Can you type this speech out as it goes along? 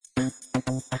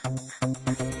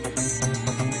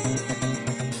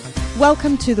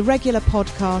Welcome to the regular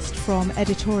podcast from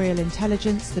Editorial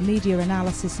Intelligence, the media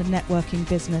analysis and networking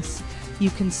business. You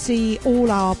can see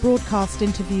all our broadcast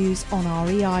interviews on our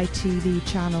EITV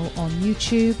channel on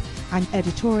YouTube and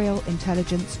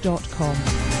editorialintelligence.com.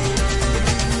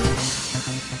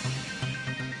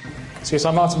 So yes,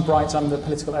 I'm Martin Bright. I'm the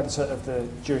political editor of the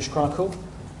Jewish Chronicle,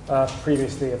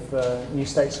 previously of the New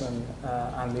Statesman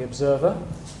and the Observer.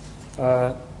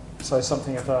 So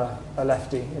something of a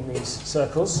lefty in these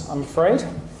circles, I'm afraid.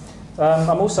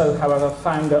 I'm also, however,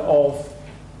 founder of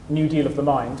New Deal of the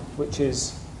Mind, which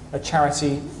is a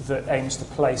charity that aims to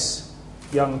place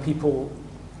young people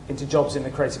into jobs in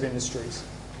the creative industries.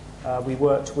 We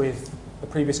worked with the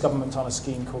previous government on a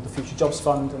scheme called the Future Jobs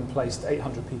Fund and placed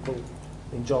 800 people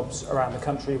in jobs around the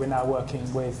country. We're now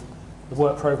working with the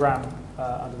work programme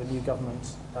under the new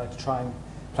government to try and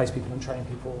place people and train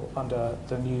people under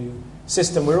the new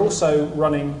system. We're also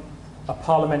running a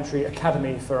parliamentary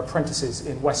academy for apprentices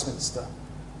in Westminster,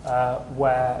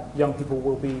 where young people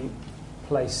will be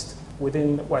placed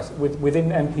within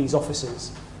MPs'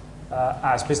 offices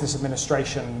as business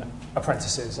administration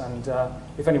apprentices. And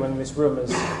if anyone in this room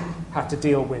has had to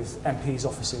deal with MPs'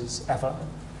 offices ever,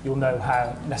 you'll know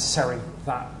how necessary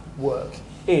that work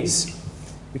is.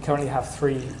 We currently have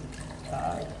 3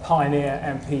 pioneer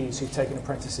MPs who've taken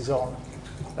apprentices on,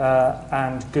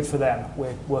 and good for them.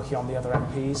 We're working on the other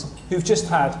MPs who've just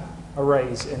had a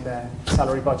raise in their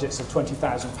salary budgets of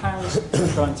 £20,000 to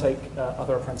try and take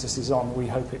other apprentices on. We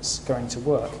hope it's going to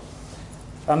work.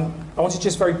 I wanted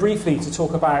just very briefly to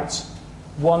talk about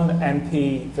one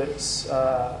MP that's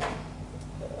a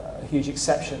huge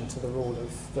exception to the rule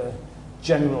of the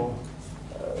general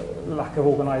lack of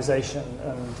organisation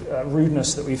and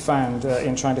rudeness that we found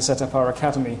in trying to set up our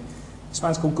academy. This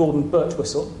man's called Gordon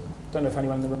Birtwistle. Don't know if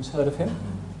anyone in the room's heard of him.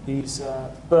 He's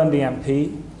Burnley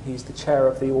MP. He's the chair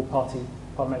of the all-party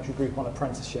parliamentary group on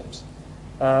apprenticeships.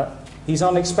 He's an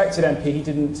unexpected MP. He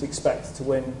didn't expect to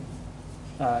win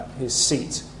his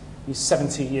seat. He's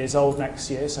 70 years old next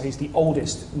year, so he's the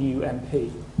oldest new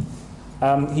MP.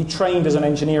 He trained as an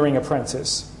engineering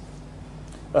apprentice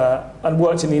and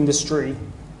worked in the industry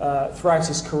throughout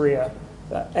his career,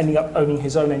 ending up owning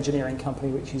his own engineering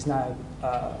company, which is now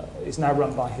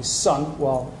run by his son,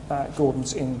 while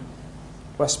Gordon's in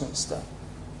Westminster.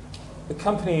 The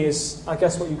company is, I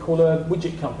guess, what you call a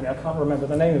widget company. I can't remember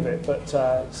the name of it, but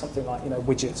something like,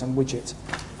 widget and widget.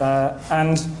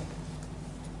 And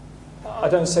I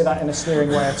don't say that in a sneering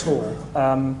way at all.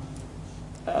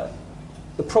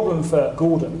 The problem for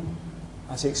Gordon,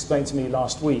 as he explained to me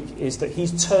last week, is that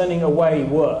he's turning away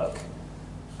work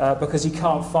because he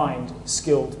can't find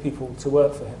skilled people to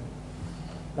work for him.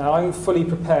 Now, I'm fully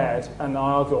prepared, and I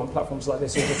argue on platforms like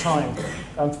this all the time,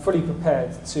 I'm fully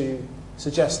prepared to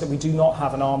suggest that we do not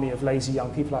have an army of lazy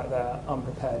young people out there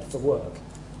unprepared for work.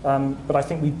 But I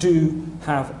think we do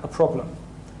have a problem.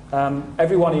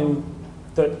 Everyone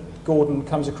that Gordon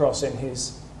comes across in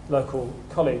his local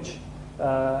college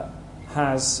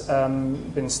has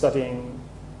been studying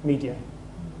media.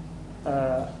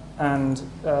 And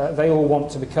they all want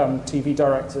to become TV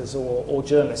directors or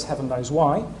journalists, heaven knows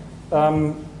why.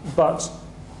 But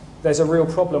there's a real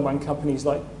problem when companies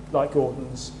like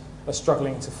Gordon's are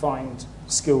struggling to find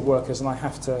skilled workers, and I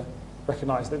have to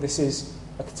recognise that this is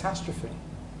a catastrophe.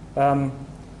 When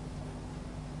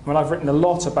I've written a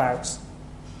lot about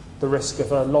the risk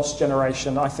of a lost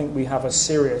generation, I think we have a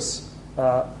serious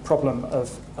problem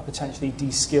of a potentially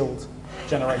de-skilled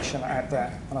generation out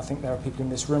there, and I think there are people in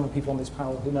this room and people on this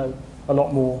panel who know a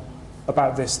lot more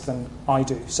about this than I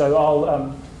do. So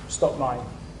I'll stop my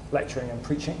lecturing and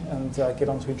preaching and get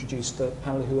on to introduce the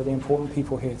panel who are the important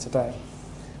people here today.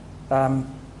 I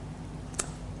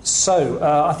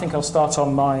think I'll start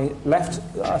on my left.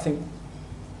 I think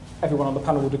everyone on the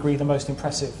panel would agree the most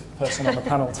impressive person on the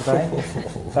panel today,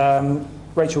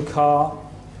 Rachel Carr.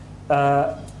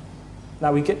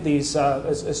 Now we get these,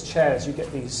 as chairs, you get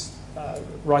these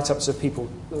write-ups of people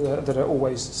that are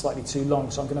always slightly too long,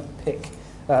 so I'm going to pick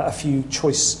a few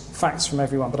choice facts from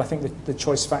everyone, but I think the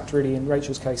choice fact really in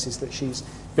Rachel's case is that she's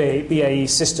BAE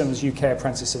Systems UK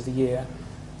Apprentice of the Year.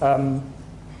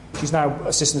 She's now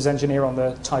a systems engineer on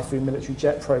the Typhoon military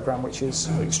jet programme, which is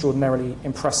extraordinarily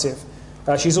impressive.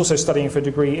 She's also studying for a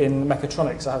degree in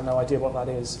mechatronics. I have no idea what that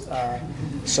is,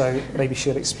 so maybe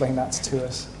she'll explain that to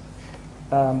us.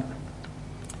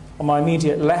 On my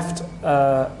immediate left,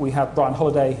 we have Brian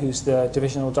Holliday, who's the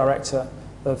Divisional Director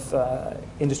of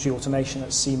Industry Automation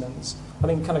at Siemens. I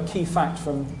think kind of key fact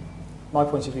from my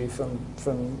point of view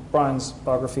from Brian's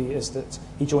biography is that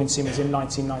he joined Siemens in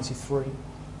 1993.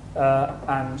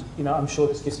 And I'm sure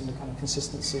this gives him the kind of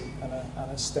consistency and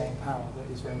a staying power that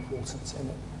is very important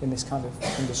in this kind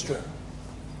of industry.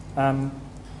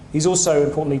 He's also,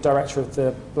 importantly, director of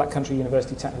the Black Country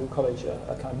University Technical College,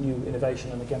 a kind of new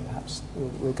innovation, and again, perhaps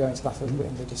we'll go into that a little bit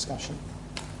in the discussion.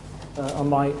 On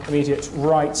my immediate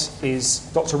right is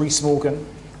Dr. Rhys Morgan.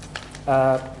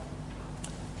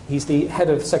 He's the head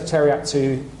of Secretariat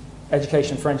to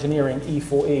Education for Engineering,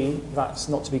 E4E. That's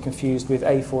not to be confused with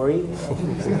A4E.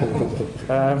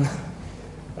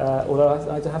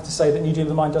 Although I have to say that New Deal of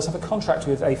the Mind does have a contract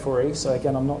with A4E, so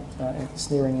again, I'm not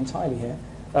sneering entirely here.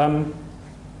 And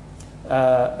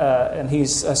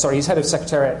he's head of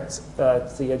Secretariat to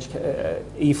the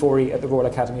E4E at the Royal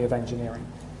Academy of Engineering.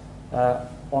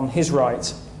 On his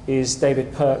right is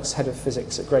David Perks, head of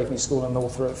physics at Graveney School and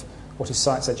author of What is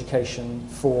Science Education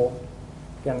For?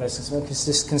 Again, there's some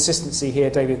consistency here.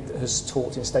 David has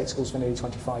taught in state schools for nearly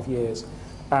 25 years.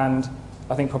 And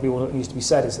I think probably all that needs to be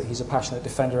said is that he's a passionate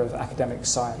defender of academic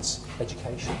science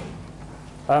education.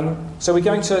 So we're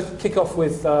going to kick off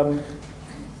with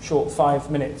short 5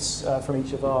 minutes from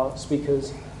each of our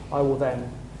speakers. I will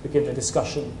then begin the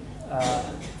discussion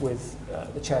with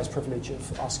the chair's privilege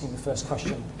of asking the first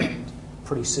question, and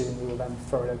pretty soon we will then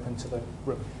throw it open to the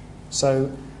room. So,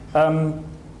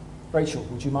 Rachel,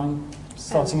 would you mind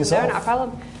starting us off? No, not a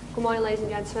problem. Good morning, ladies and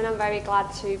gentlemen. I'm very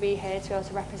glad to be here to be able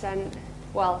to represent,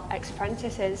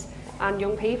 ex-apprentices and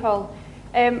young people.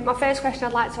 My first question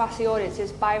I'd like to ask the audience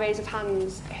is, by raise of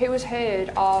hands, who has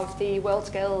heard of the World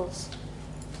Skills?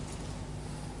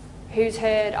 Who's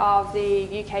heard of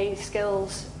the UK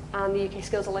Skills and the UK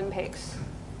Skills Olympics?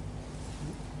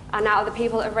 And out of the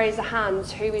people that have raised their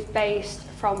hands, who is based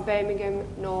from Birmingham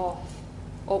North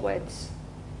upwards?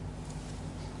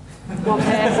 One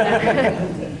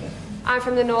person. I'm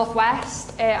from the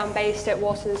Northwest. I'm based at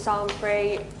Waterton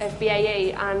Salisbury of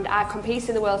BAE, and I competed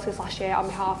in the World Skills last year on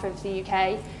behalf of the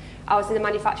UK. I was in the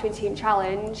Manufacturing Team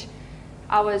Challenge.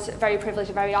 I was very privileged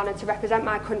and very honoured to represent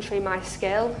my country, my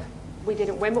skill. We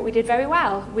didn't win, but we did very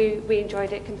well. We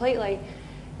enjoyed it completely.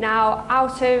 Now,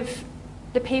 out of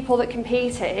the people that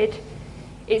competed,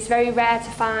 it's very rare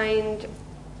to find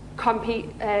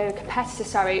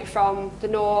competitors from the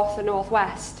North, the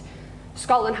Northwest.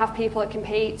 Scotland have people that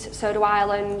compete, so do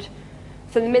Ireland.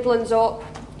 From the Midlands up,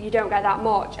 you don't get that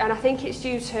much. And I think it's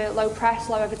due to low press,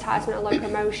 low advertisement and low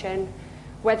promotion,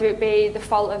 whether it be the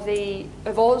fault of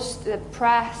us, the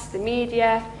press, the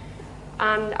media.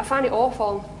 And I find it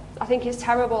awful. I think it's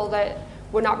terrible that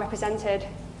we're not represented.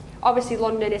 Obviously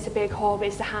London is a big hub,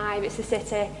 it's the hive, it's the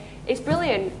city. It's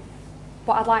brilliant,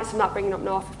 but I'd like some of that bringing up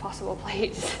north if possible,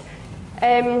 please.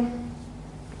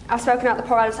 I've spoken about the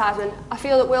poor advertisement. I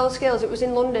feel that World Skills, it was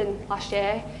in London last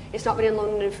year. It's not been in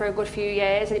London for a good few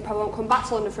years, and it probably won't come back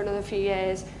to London for another few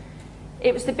years.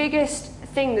 It was the biggest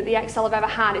thing that the Excel have ever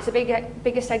had. It's the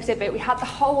biggest exhibit. We had the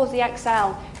whole of the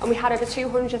Excel, and we had over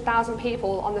 200,000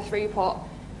 people on the throughput.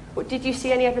 But did you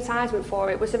see any advertisement for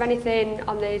it? Was there anything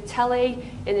on the telly,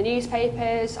 in the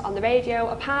newspapers, on the radio,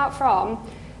 apart from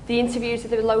the interviews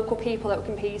with the local people that were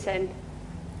competing?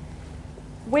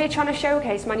 We're trying to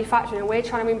showcase manufacturing, and we're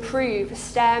trying to improve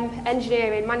STEM,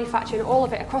 engineering, manufacturing, all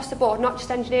of it across the board, not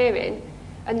just engineering,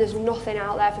 and there's nothing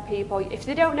out there for people. If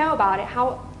they don't know about it,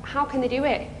 how can they do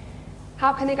it?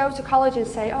 How can they go to college and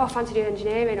say, oh, I fancy doing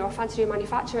engineering or I fancy doing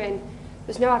manufacturing?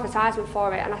 There's no advertisement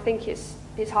for it, and I think it's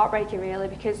heartbreaking really,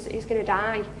 because it's going to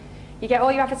die. You get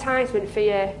all your advertisement for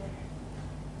your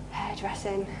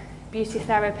hairdressing, beauty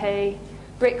therapy,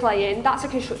 bricklaying, that's a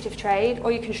constructive trade,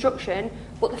 or your construction,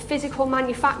 but the physical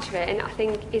manufacturing I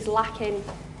think is lacking,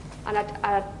 and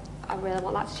I really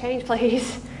want that to change,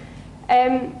 please.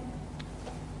 I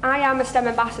am a STEM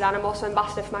ambassador, and I'm also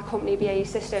ambassador for my company BAE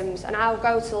Systems, and I'll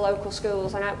go to the local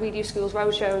schools, and we do schools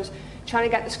roadshows, trying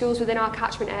to get the schools within our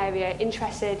catchment area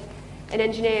interested in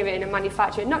engineering and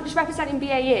manufacturing, not just representing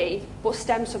BAE, but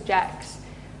STEM subjects.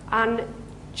 And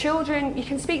children, you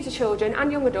can speak to children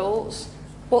and young adults,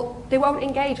 but they won't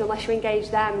engage unless you engage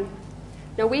them.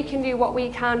 Now, we can do what we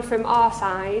can from our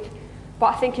side, but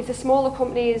I think if the smaller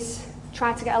companies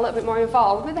try to get a little bit more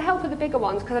involved, with the help of the bigger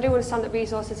ones, because I do understand that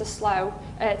resources are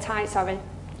tight,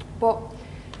 but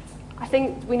I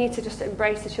think we need to just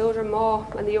embrace the children more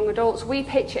and the young adults. We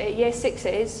pitch it at year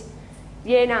 6s,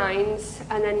 year 9s,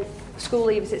 and then school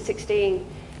leavers at 16.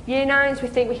 Year 9s, we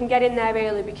think we can get in there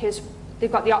early because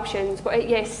they've got the options, but at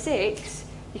year 6,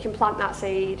 you can plant that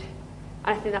seed.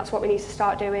 And I think that's what we need to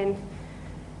start doing.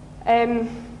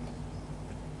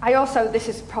 I also, this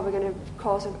is probably going to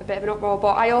cause a bit of an uproar, but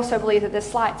I also believe that there's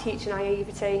slight teaching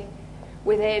naivety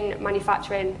within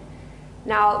manufacturing.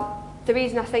 Now, the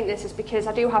reason I think this is because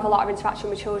I do have a lot of interaction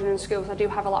with children in schools. I do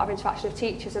have a lot of interaction with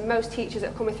teachers, and most teachers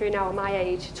that are coming through now are my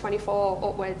age, 24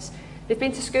 upwards. They've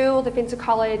been to school, they've been to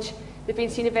college, they've been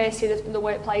to university, they've done the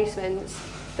work placements,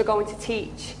 they're going to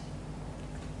teach.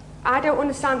 I don't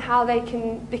understand how they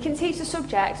can teach the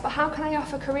subjects, but how can they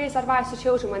offer careers advice to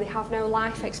children when they have no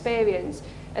life experience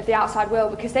of the outside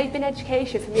world? Because they've been in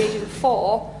education from the ages of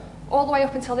 4 all the way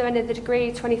up until they're in the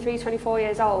degree, 23, 24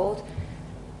 years old,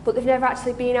 but they've never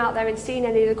actually been out there and seen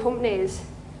any of the companies.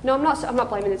 No, I'm not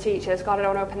blaming the teachers, God, I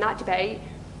don't want to open that debate,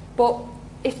 but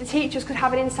if the teachers could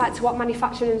have an insight to what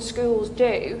manufacturing schools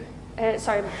do,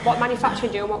 what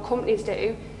manufacturing do and what companies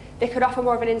do, they could offer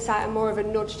more of an insight and more of a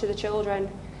nudge to the children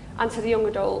and to the young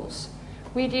adults.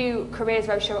 We do careers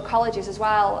roadshow at colleges as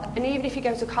well, and even if you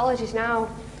go to colleges now,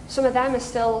 some of them are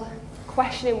still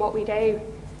questioning what we do.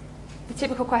 The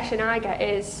typical question I get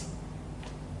is,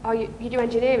 oh, you do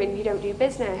engineering, you don't do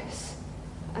business.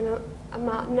 And I'm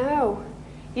like, no.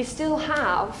 You still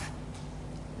have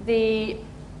the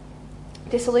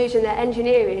disillusion that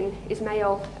engineering is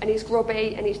male and is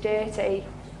grubby and is dirty.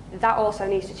 That also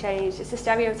needs to change. It's the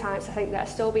stereotypes, I think, that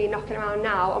are still being knocking around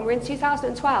now. And we're in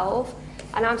 2012,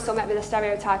 and I'm still met with a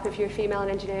stereotype if you're a female in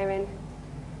engineering.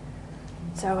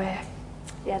 So,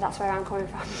 yeah, that's where I'm coming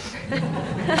from.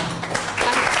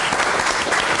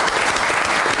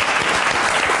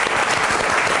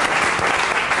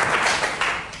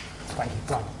 Thank you.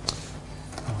 Brian.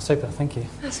 Oh, super, thank you.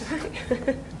 That's right.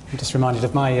 I'm just reminded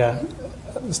of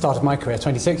the start of my career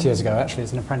 26 years ago, actually,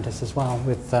 as an apprentice as well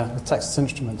with Texas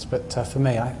Instruments. But for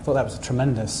me, I thought that was a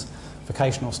tremendous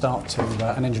vocational start to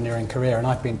an engineering career, and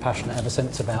I've been passionate ever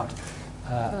since about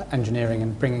engineering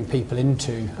and bringing people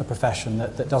into a profession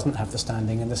that doesn't have the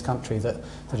standing in this country that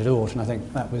it ought. And I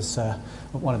think that was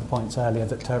one of the points earlier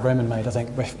that Roman made, I think,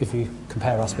 if you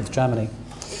compare us with Germany.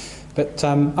 But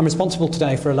I'm responsible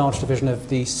today for a large division of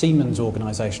the Siemens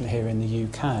organisation here in the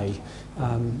UK.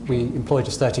 We employ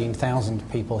just 13,000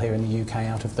 people here in the UK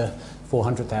out of the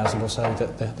 400,000 or so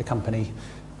that the company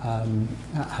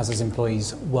has as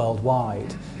employees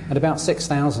worldwide. And about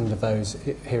 6,000 of those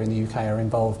here in the UK are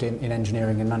involved in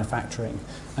engineering and manufacturing.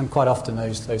 And quite often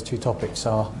those two topics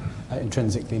are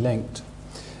intrinsically linked.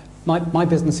 My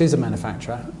business is a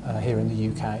manufacturer here in the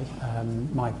UK.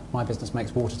 My business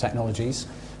makes water technologies.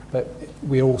 But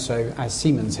we also, as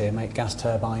Siemens here, make gas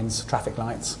turbines, traffic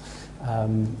lights,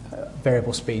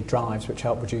 variable speed drives, which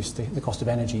help reduce the cost of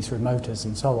energy through motors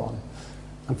and so on.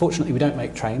 Unfortunately, we don't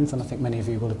make trains, and I think many of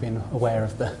you will have been aware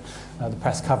of the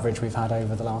press coverage we've had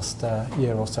over the last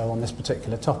year or so on this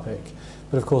particular topic.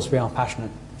 But of course, we are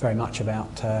passionate very much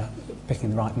about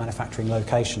picking the right manufacturing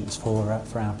locations for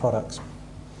our products.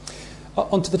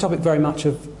 Onto the topic very much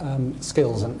of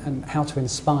skills and how to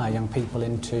inspire young people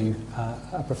into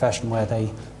a profession where they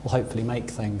will hopefully make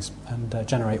things and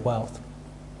generate wealth.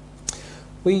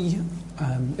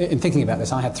 In thinking about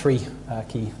this, I had 3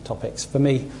 key topics. For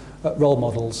me, role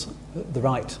models, the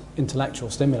right intellectual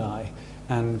stimuli,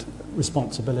 and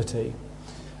responsibility.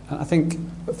 And I think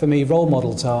for me, role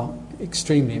models are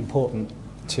extremely important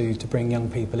to bring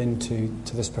young people into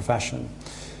this profession.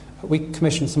 We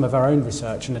commissioned some of our own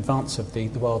research in advance of the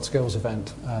World Skills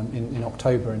event in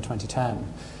October in 2010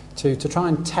 to try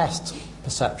and test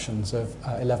perceptions of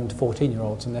 11 to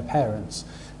 14-year-olds and their parents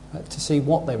to see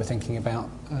what they were thinking about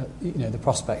the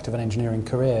prospect of an engineering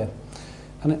career.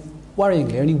 And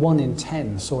worryingly, only 1 in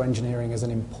 10 saw engineering as an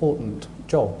important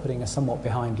job, putting us somewhat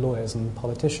behind lawyers and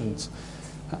politicians.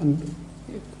 And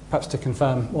perhaps to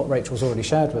confirm what Rachel's already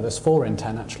shared with us, 4 in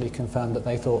 10 actually confirmed that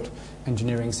they thought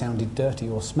engineering sounded dirty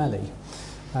or smelly.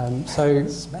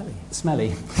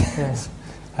 Smelly, yes.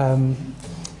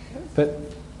 But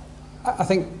I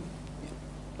think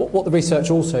what the research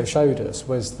also showed us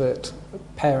was that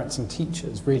parents and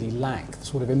teachers really lack the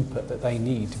sort of input that they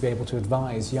need to be able to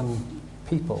advise young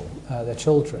people, their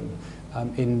children,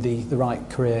 in the right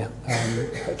career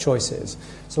choices.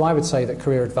 So I would say that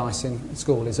career advice in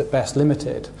school is at best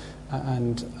limited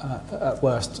and at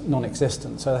worst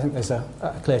non-existent. So I think there's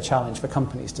a clear challenge for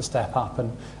companies to step up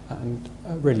and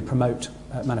really promote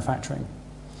manufacturing.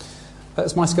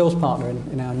 As my skills partner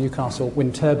in our Newcastle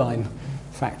wind turbine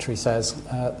factory says,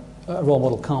 a role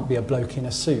model can't be a bloke in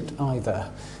a suit either.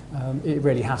 It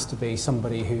really has to be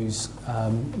somebody who's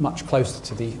much closer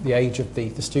to the age of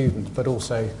the student, but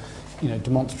also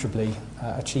demonstrably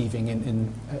achieving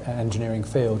in an engineering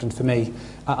field. And for me,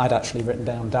 I'd actually written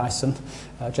down Dyson.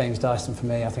 James Dyson, for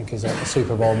me, I think is a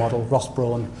super role model. Ross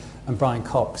Brawn and Brian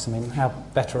Cox. I mean, how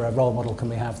better a role model can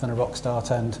we have than a rock star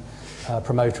turned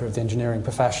promoter of the engineering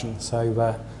profession?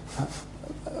 So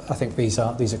I think these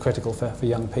are critical for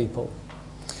young people.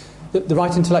 The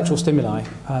right intellectual stimuli,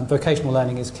 vocational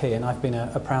learning is key, and I've been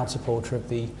a proud supporter of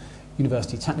the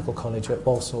University Technical College at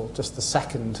Walsall, just the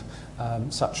second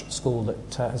such school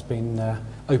that has been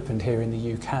opened here in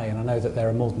the UK, and I know that there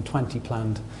are more than 20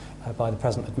 planned by the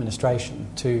present administration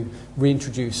to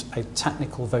reintroduce a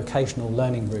technical vocational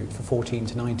learning route for 14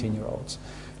 to 19-year-olds,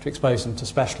 to expose them to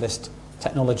specialist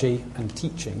technology and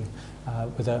teaching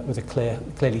with a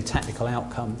clearly technical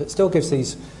outcome that still gives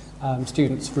these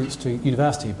students routes to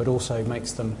university, but also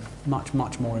makes them much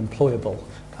more employable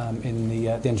in the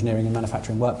engineering and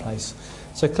manufacturing workplace.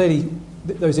 So clearly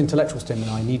those intellectual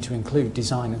stimuli need to include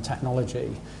design and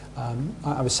technology.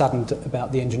 I was saddened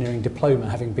about the engineering diploma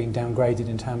having been downgraded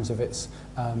in terms of its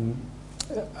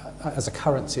as a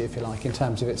currency, if you like, in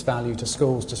terms of its value to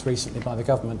schools just recently by the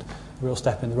government, a real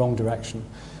step in the wrong direction,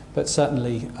 but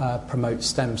certainly promotes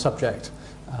STEM subject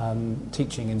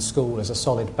teaching in school as a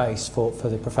solid base for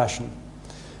the profession.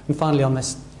 And finally, on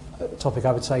this topic,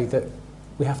 I would say that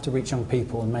we have to reach young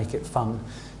people and make it fun.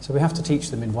 So we have to teach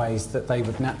them in ways that they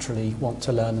would naturally want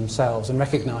to learn themselves, and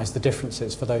recognise the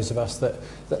differences for those of us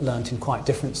that learnt in quite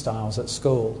different styles at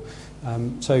school.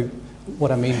 So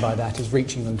what I mean by that is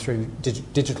reaching them through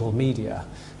digital media.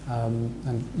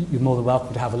 And you're more than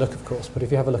welcome to have a look, of course, but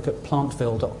if you have a look at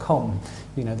plantville.com,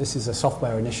 this is a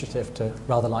software initiative to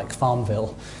rather like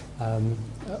Farmville,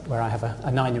 where I have a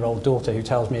 9-year-old daughter who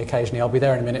tells me occasionally, "I'll be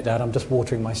there in a minute, Dad, I'm just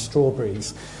watering my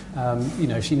strawberries."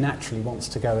 She naturally wants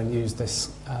to go and use this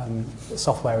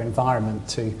software environment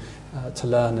to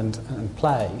learn and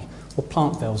play. Well,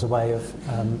 Plantville's a way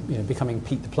of becoming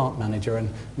Pete the plant manager and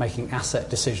making asset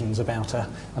decisions about a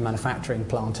manufacturing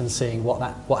plant and seeing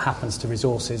what happens to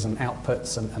resources and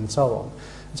outputs and so on.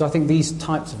 So I think these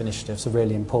types of initiatives are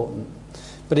really important.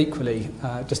 But equally,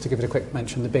 just to give it a quick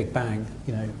mention, the Big Bang,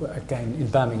 again in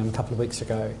Birmingham a couple of weeks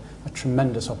ago, a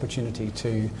tremendous opportunity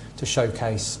to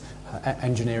showcase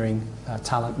engineering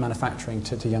talent, manufacturing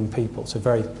to young people. So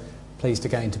very pleased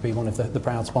again to be one of the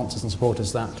proud sponsors and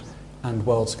supporters of that, and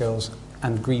World Skills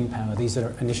and Green Power. These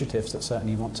are initiatives that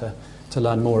certainly you want to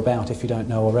learn more about if you don't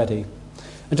know already.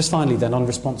 And just finally then, on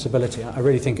responsibility, I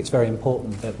really think it's very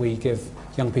important that we give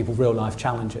young people real-life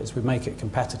challenges. We make it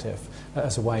competitive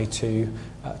as a way to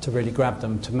really grab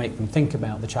them, to make them think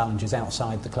about the challenges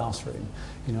outside the classroom.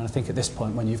 And I think at this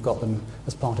point, when you've got them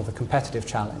as part of a competitive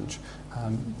challenge,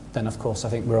 then of course I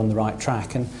think we're on the right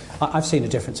track. And I've seen a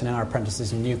difference in our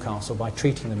apprentices in Newcastle by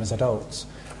treating them as adults.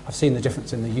 I've seen the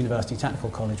difference in the University Technical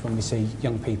College when we see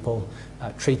young people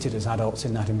treated as adults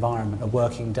in that environment, a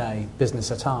working day,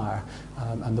 business attire,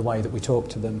 and the way that we talk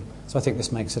to them. So I think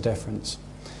this makes a difference.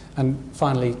 And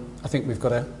finally, I think we've got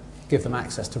to give them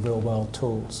access to real-world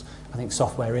tools. I think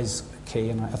software is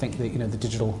key, and I think the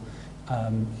digital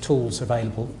tools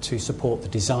available to support the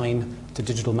design to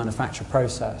digital manufacture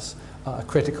process are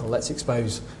critical. Let's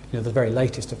expose the very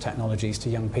latest of technologies to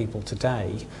young people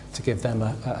today to give them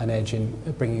an edge in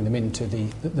bringing them into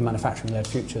the manufacturing-led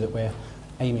future that we're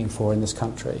aiming for in this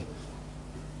country.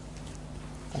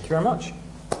 Thank you very much.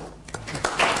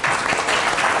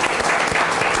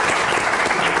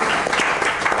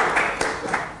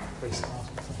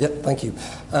 Yep, thank you.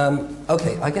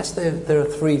 Okay, I guess there are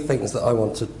three things that I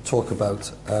want to talk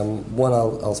about. One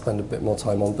I'll spend a bit more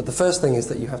time on, but the first thing is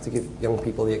that you have to give young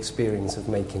people the experience of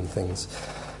making things.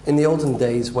 In the olden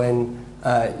days, when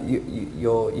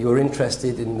you were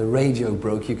interested in the radio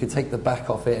broke, you could take the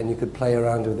back off it and you could play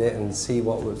around with it and see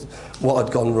what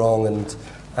had gone wrong, and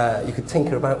you could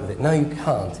tinker about with it. Now you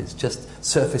can't. It's just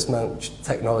surface mount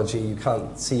technology. You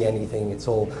can't see anything. It's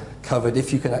all covered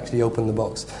if you can actually open the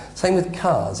box. Same with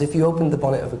cars. If you opened the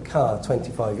bonnet of a car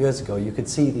 25 years ago, you could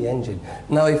see the engine.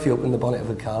 Now if you open the bonnet of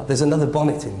a car, there's another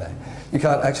bonnet in there. You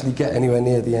can't actually get anywhere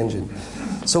near the engine.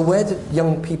 So where do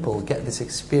young people get this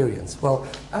experience? Well,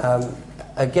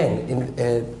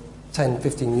 again, 10,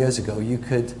 15 years ago, you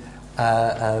could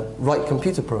write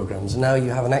computer programs. Now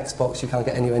you have an Xbox, you can't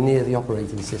get anywhere near the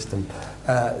operating system.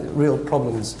 Real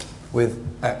problems with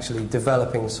actually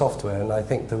developing software, and I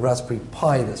think the Raspberry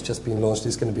Pi that's just been launched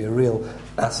is going to be a real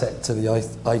asset to the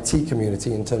IT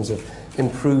community in terms of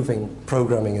improving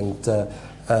programming and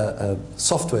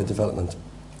software development.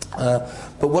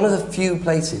 But one of the few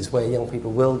places where young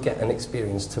people will get an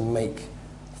experience to make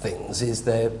things is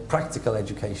their practical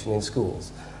education in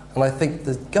schools. And I think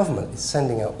the government is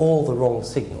sending out all the wrong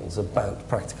signals about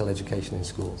practical education in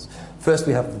schools. First,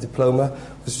 we have the diploma,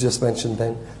 which was just mentioned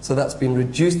then. So that's been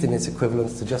reduced in its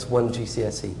equivalence to just one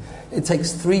GCSE. It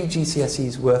takes 3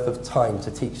 GCSEs worth of time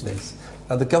to teach this.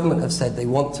 Now, the government have said they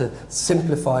want to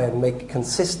simplify and make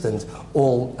consistent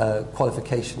all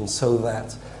qualifications so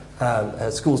that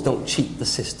schools don't cheat the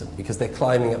system because they're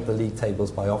climbing up the league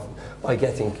tables by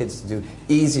getting kids to do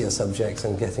easier subjects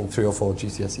and getting 3 or 4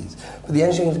 GCSEs. But the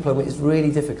engineering diploma is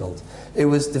really difficult. It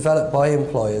was developed by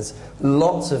employers,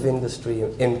 lots of industry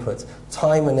input,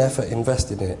 time and effort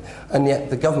invested in it, and yet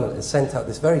the government has sent out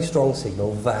this very strong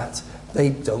signal that they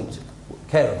don't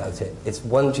care about it. It's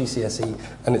one GCSE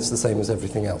and it's the same as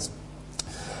everything else.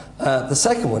 The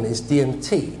second one is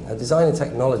DMT. Now, design and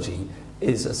technology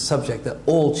is a subject that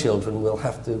all children will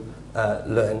have to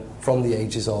learn from the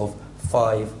ages of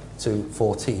 5 to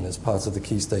 14 as part of the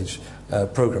Key Stage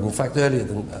programme. In fact, earlier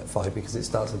than 5 because it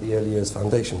starts at the early years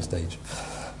foundation stage.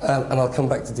 And I'll come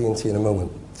back to D&T in a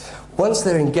moment. Once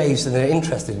they're engaged and they're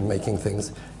interested in making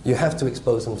things, you have to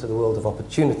expose them to the world of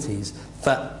opportunities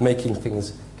that making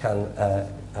things can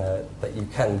that you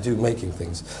can do making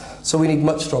things. So we need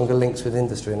much stronger links with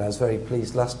industry, and I was very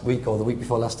pleased last week or the week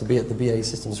before last to be at the BAE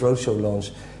Systems Roadshow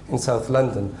launch in South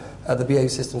London. The BAE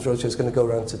Systems Roadshow is going to go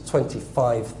around to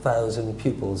 25,000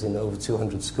 pupils in over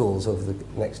 200 schools over the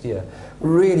next year.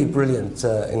 Really brilliant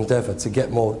endeavour to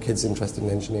get more kids interested in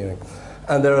engineering.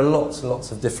 And there are lots and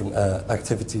lots of different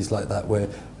activities like that where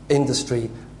industry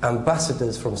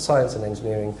ambassadors from science and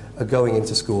engineering are going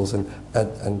into schools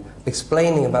and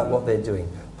explaining about what they're doing.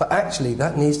 But actually,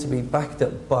 that needs to be backed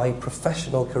up by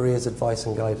professional careers advice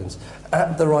and guidance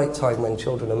at the right time when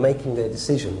children are making their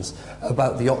decisions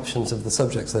about the options of the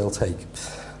subjects they'll take.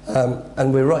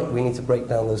 And we're right, we need to break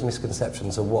down those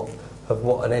misconceptions of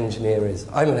what an engineer is.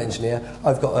 I'm an engineer,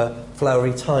 I've got a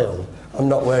flowery tie on. I'm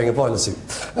not wearing a boiler suit.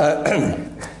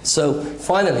 So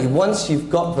finally, once you've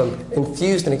got them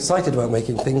enthused and excited about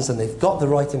making things and they've got the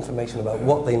right information about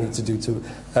what they need to do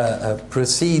to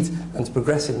proceed and to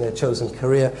progress in their chosen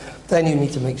career, then you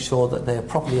need to make sure that they are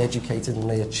properly educated and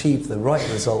they achieve the right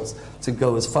results to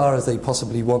go as far as they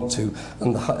possibly want to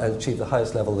and achieve the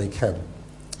highest level they can.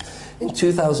 In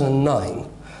 2009,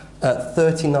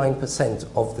 39%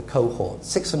 of the cohort,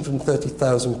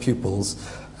 630,000 pupils,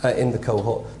 in the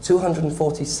cohort,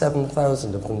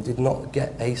 247,000 of them did not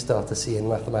get A star to C in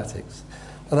mathematics.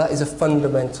 Now that is a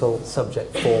fundamental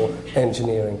subject for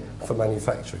engineering, for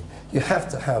manufacturing. You have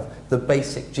to have the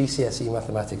basic GCSE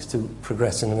mathematics to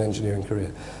progress in an engineering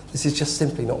career. This is just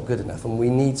simply not good enough, and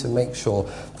we need to make sure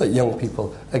that young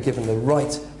people are given the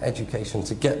right education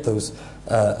to get those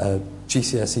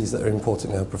GCSEs that are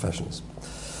important in our professions.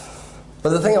 But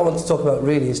the thing I want to talk about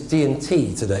really is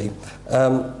D&T today.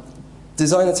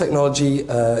 Design and technology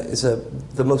is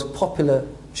the most popular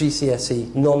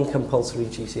GCSE, non-compulsory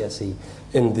GCSE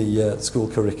in the school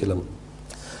curriculum.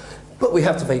 But we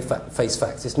have to face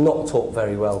facts. It's not taught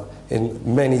very well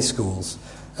in many schools.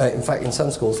 In fact, in some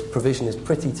schools, provision is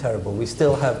pretty terrible. We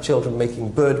still have children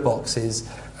making bird boxes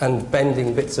and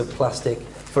bending bits of plastic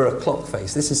for a clock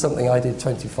face. This is something I did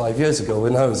 25 years ago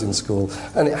when I was in school,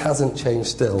 and it hasn't changed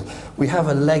still. We have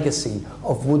a legacy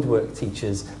of woodwork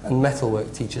teachers and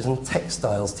metalwork teachers and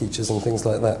textiles teachers and things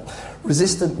like that.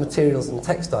 Resistant materials and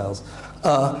textiles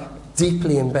are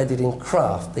deeply embedded in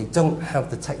craft. They don't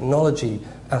have the technology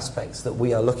aspects that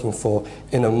we are looking for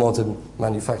in a modern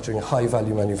manufacturing,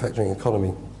 high-value manufacturing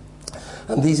economy.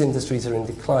 And these industries are in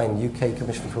decline. UK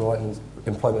Commission for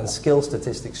Employment and Skills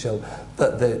statistics show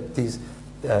that these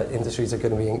industries are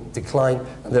going to be in decline,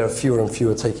 and there are fewer and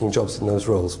fewer taking jobs in those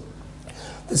roles.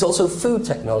 There's also food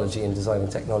technology in design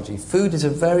and technology. Food is a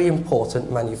very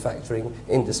important manufacturing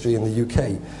industry in the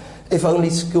UK. If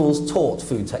only schools taught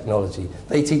food technology.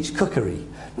 They teach cookery.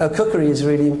 Now, cookery is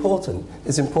really important.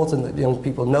 It's important that young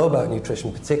people know about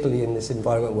nutrition, particularly in this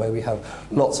environment where we have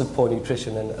lots of poor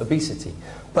nutrition and obesity.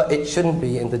 But it shouldn't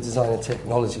be in the design and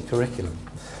technology curriculum.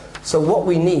 So what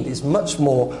we need is much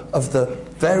more of the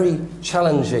very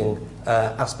challenging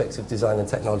aspects of design and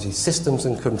technology, systems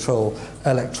and control,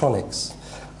 electronics.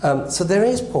 So there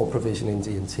is poor provision in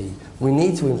D&T. We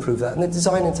need to improve that. And the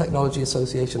Design and Technology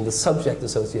Association, the Subject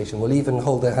Association, will even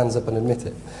hold their hands up and admit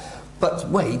it. But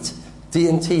wait,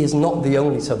 D&T is not the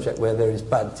only subject where there is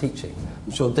bad teaching.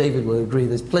 I'm sure David will agree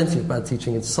there's plenty of bad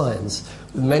teaching in science,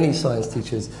 with many science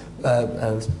teachers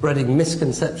spreading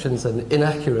misconceptions and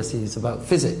inaccuracies about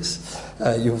physics.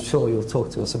 You're sure you'll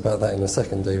talk to us about that in a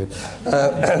second, David.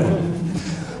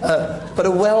 But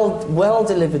a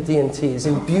well-delivered D&T is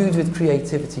imbued with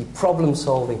creativity,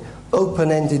 problem-solving,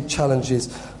 open-ended challenges,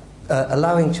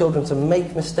 allowing children to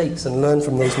make mistakes and learn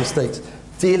from those mistakes,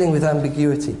 dealing with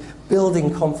ambiguity,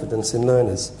 building confidence in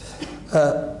learners.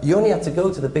 You only had to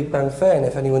go to the Big Bang Fair, and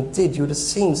if anyone did, you would have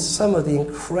seen some of the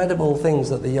incredible things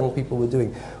that the young people were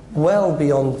doing, well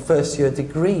beyond first-year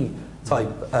degree type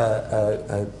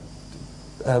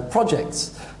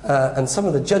projects, and some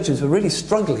of the judges were really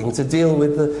struggling to deal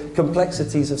with the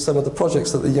complexities of some of the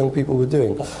projects that the young people were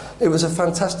doing. It was a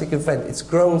fantastic event. It's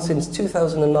grown since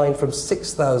 2009 from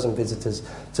 6,000 visitors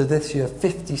to this year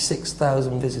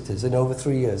 56,000 visitors in over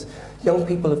 3 years. Young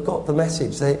people have got the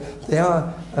message.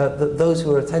 Those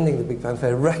who are attending the Big Bang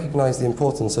Fair recognise the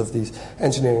importance of these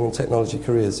engineering and technology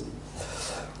careers.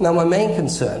 Now, my main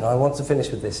concern, I want to finish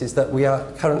with this, is that we are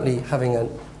currently having a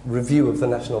review of the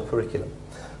national curriculum.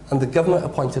 And the government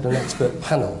appointed an expert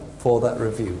panel for that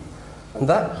review. And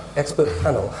that expert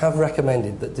panel have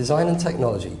recommended that design and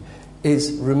technology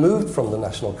is removed from the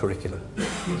national curriculum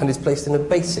and is placed in a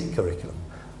basic curriculum,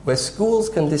 where schools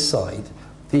can decide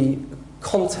the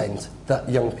content that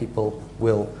young people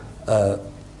will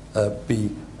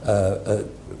be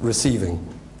receiving.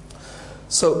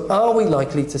 So are we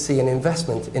likely to see an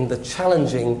investment in the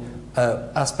challenging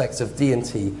aspects of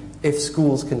D&T if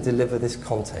schools can deliver this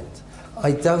content?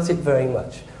 I doubt it very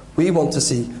much. We want to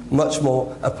see much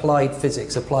more applied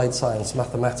physics, applied science,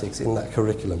 mathematics in that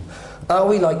curriculum. Are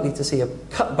we likely to see a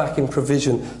cutback in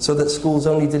provision so that schools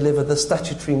only deliver the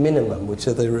statutory minimum which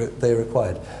they're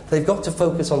required? They've got to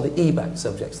focus on the EBAC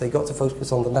subjects. They've got to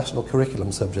focus on the national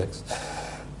curriculum subjects.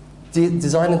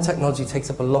 Design and technology takes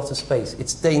up a lot of space.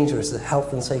 It's dangerous, it's a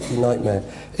health and safety nightmare.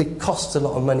 It costs a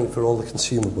lot of money for all the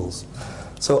consumables.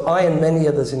 So I and many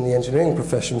others in the engineering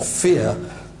profession fear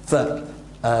that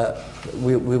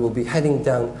we will be heading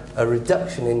down a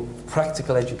reduction in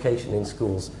practical education in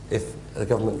schools if the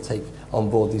government take on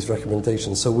board these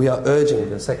recommendations. So we are urging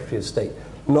the Secretary of State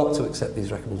not to accept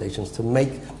these recommendations, to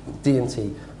make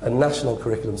D&T a national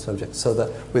curriculum subject so that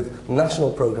with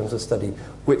national programmes of study,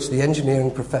 which the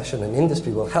engineering profession and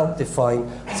industry will help define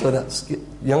so that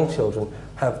young children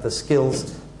have the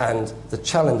skills and the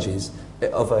challenges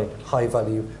of a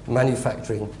high-value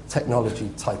manufacturing technology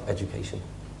type education.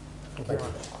 Thank you.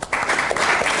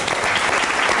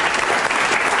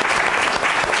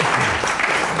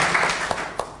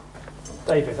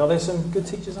 David, are there some good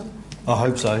teachers on? I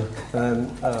hope so.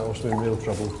 Or we're in real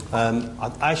trouble.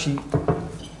 I actually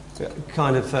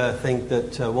kind of think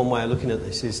that one way of looking at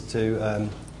this is to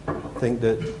think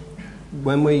that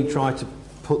when we try to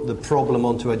put the problem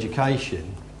onto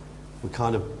education, we're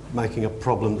kind of making a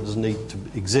problem that doesn't need to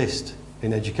exist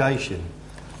in education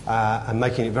and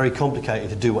making it very complicated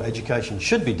to do what education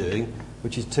should be doing,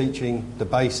 which is teaching the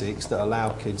basics that allow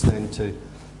kids then to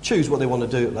choose what they want to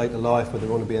do at later life, whether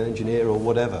they want to be an engineer or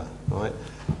whatever, right?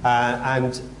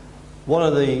 And one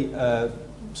of the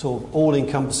sort of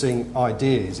all-encompassing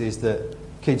ideas is that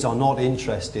kids are not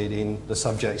interested in the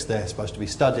subjects they're supposed to be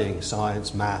studying,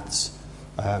 science, maths,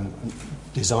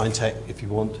 design tech, if you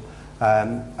want.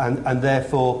 And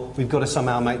therefore, we've got to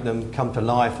somehow make them come to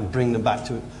life and bring them back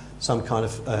to some kind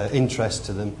of interest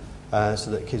to them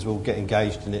so that kids will get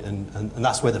engaged in it. And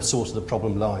that's where the source of the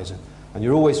problem lies. And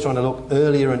you're always trying to look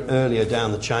earlier and earlier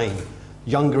down the chain,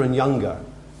 younger and younger,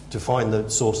 to find the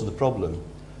source of the problem.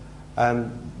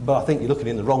 But I think you're looking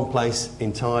in the wrong place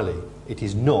entirely. It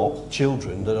is not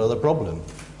children that are the problem.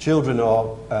 Children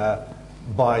are,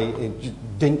 by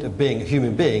dint of being a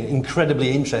human being,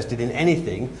 incredibly interested in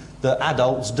anything that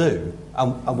adults do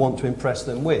and want to impress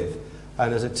them with.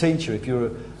 And as a teacher, if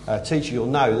you're a teacher, you'll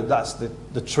know that that's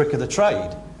the trick of the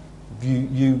trade.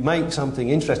 You make something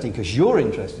interesting because you're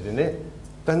interested in it,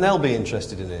 then they'll be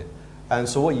interested in it. And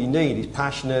so what you need is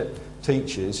passionate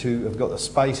teachers who have got the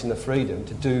space and the freedom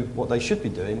to do what they should be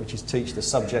doing, which is teach the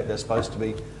subject they're supposed to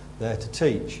be there to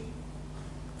teach.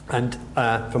 And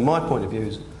from my point of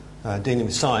view, dealing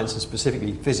with science and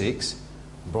specifically physics,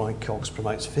 Brian Cox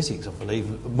promotes physics, I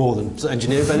believe, more than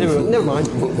engineering. But never mind.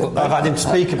 I've had him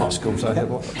speak at my school, so.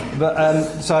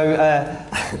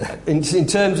 In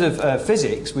terms of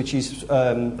physics, which is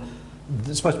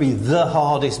supposed to be the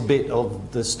hardest bit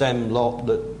of the STEM lot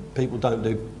that people don't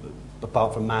do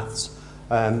apart from maths,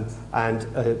 and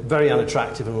very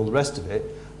unattractive and all the rest of it,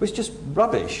 was just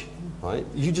rubbish. Right?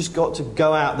 You just got to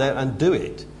go out there and do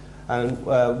it. And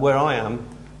where I am.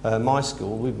 My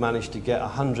school, we've managed to get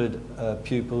 100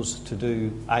 pupils to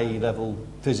do A-level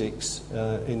physics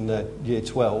in year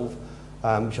 12,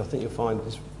 which I think you'll find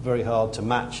is very hard to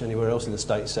match anywhere else in the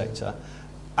state sector.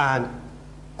 And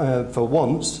for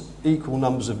once, equal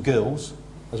numbers of girls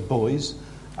as boys,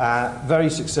 very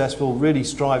successful, really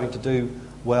striving to do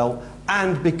well.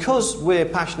 And because we're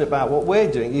passionate about what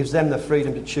we're doing, it gives them the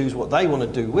freedom to choose what they want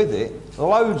to do with it.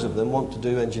 Loads of them want to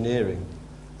do engineering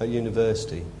at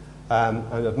university.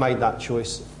 And have made that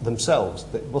choice themselves.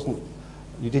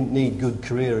 You didn't need good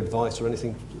career advice or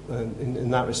anything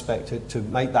in that respect to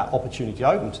make that opportunity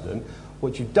open to them.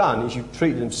 What you've done is you've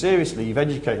treated them seriously, you've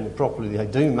educated them properly, they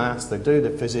do maths, they do the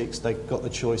physics, they've got the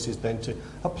choices then to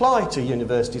apply to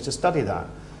university to study that.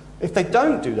 If they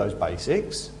don't do those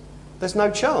basics, there's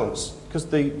no chance, because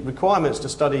the requirements to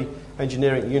study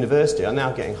engineering at university are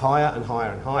now getting higher and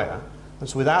higher and higher, and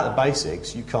so without the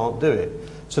basics you can't do it.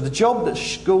 So the job that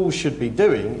schools should be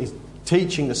doing is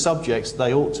teaching the subjects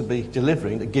they ought to be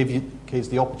delivering that give you kids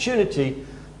the opportunity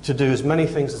to do as many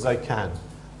things as they can.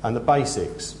 And the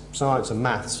basics, science and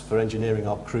maths for engineering,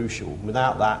 are crucial.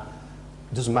 Without that,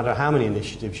 it doesn't matter how many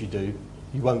initiatives you do,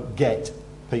 you won't get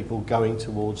people going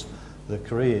towards the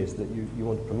careers that you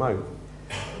want to promote.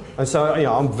 And so,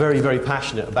 I'm very, very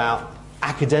passionate about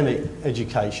academic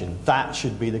education. That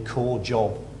should be the core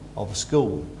job of a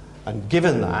school. And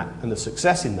given that, and the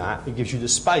success in that, it gives you the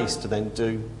space to then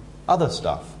do other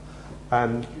stuff.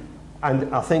 And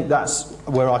I think that's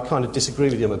where I kind of disagree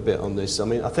with you a bit on this. I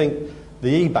mean, I think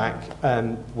the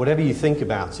EBAC, whatever you think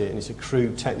about it, and it's a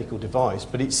crude technical device,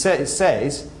 but it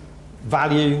says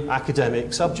value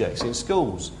academic subjects in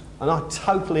schools. And I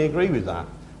totally agree with that.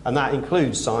 And that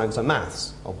includes science and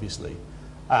maths, obviously.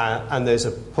 And there's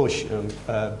a push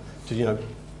to,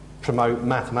 promote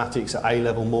mathematics at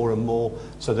A-level more and more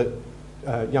so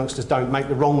that youngsters don't make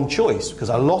the wrong choice, because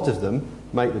a lot of them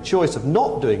make the choice of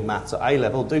not doing maths at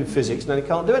A-level, do physics, and then they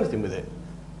can't do anything with it.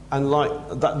 And like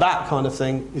that kind of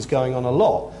thing is going on a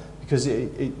lot, because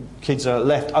kids are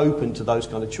left open to those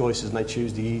kind of choices and they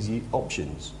choose the easy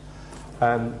options.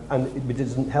 And it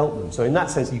doesn't help them. So in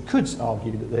that sense, you could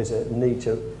argue that there's a need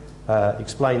to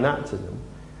explain that to them.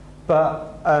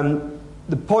 But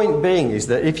the point being is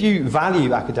that if you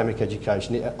value academic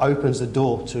education, it opens the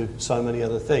door to so many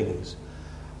other things.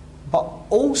 But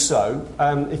also,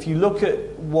 if you look at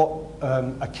what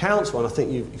accounts for, and I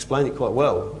think you've explained it quite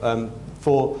well,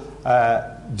 for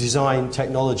design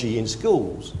technology in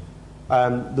schools,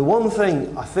 the one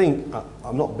thing I think,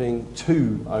 I'm not being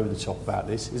too over the top about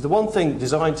this, is the one thing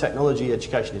design technology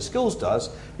education in schools does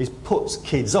is puts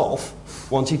kids off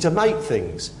wanting to make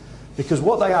things. Because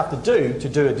what they have to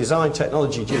do a design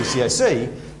technology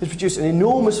GCSE is produce an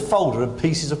enormous folder of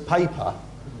pieces of paper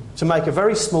to make a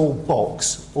very small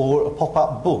box or a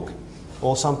pop-up book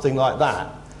or something like that.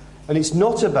 And it's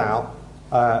not about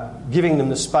giving them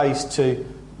the space to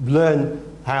learn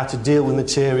how to deal with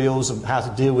materials and how to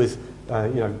deal with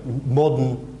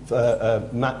modern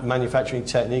manufacturing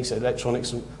techniques.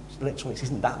 Electronics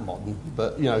isn't that modern,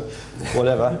 but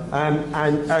whatever.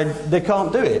 And they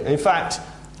can't do it. In fact,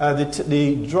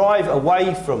 the drive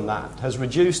away from that has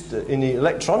reduced in the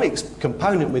electronics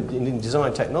component in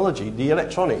design technology. The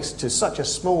electronics to such a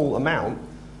small amount,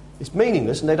 it's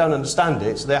meaningless, and they don't understand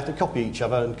it, so they have to copy each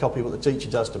other and copy what the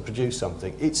teacher does to produce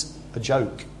something. It's a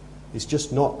joke. It's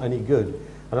just not any good.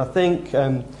 And I think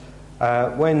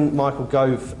when Michael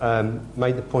Gove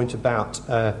made the point about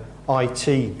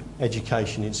IT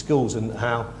education in schools and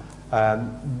how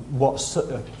what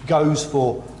goes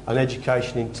for an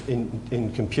education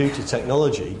in computer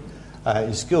technology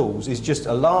in schools is just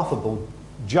a laughable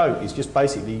joke. It's just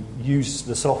basically use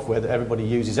the software that everybody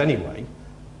uses anyway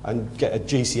and get a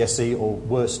GCSE, or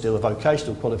worse still, a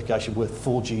vocational qualification worth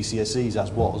 4 GCSEs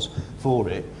as was for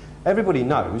it. Everybody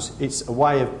knows it's a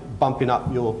way of bumping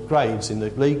up your grades in the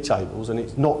league tables, and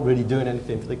it's not really doing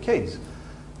anything for the kids.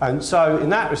 And so in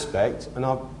that respect, and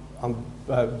I'm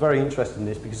very interested in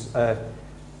this because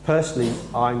personally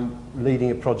I'm leading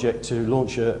a project to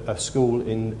launch a school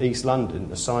in East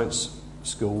London, a science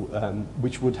school,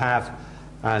 which would have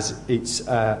as its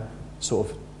sort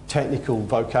of technical,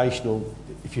 vocational,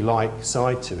 if you like,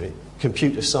 side to it,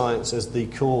 computer science as the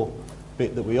core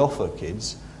bit that we offer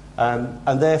kids.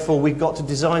 And therefore we've got to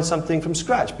design something from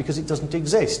scratch because it doesn't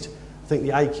exist. I think the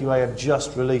AQA have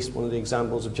just released, one of the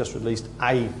examples have just released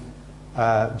a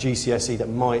GCSE that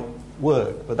might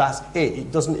work, but that's it.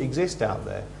 It doesn't exist out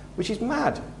there, which is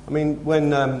mad. I mean,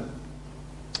 when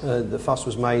the fuss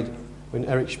was made, when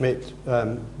Eric Schmidt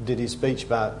did his speech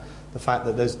about the fact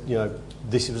that there's,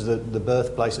 this was the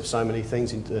birthplace of so many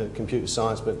things in computer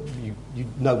science, but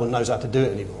no one knows how to do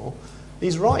it anymore.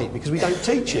 He's right, because we don't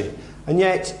teach it. And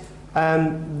yet,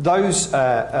 those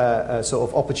sort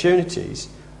of opportunities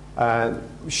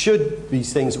should be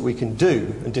things that we can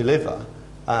do and deliver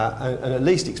and at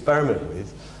least experiment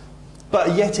with.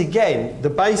 But yet again, the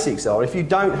basics are, if you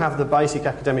don't have the basic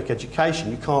academic education,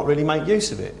 you can't really make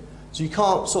use of it. So you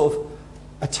can't sort of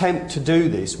attempt to do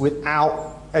this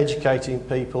without educating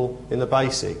people in the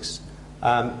basics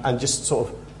and just sort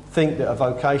of think that a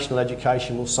vocational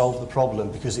education will solve the problem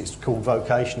because it's called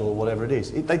vocational or whatever it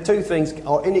is. The two things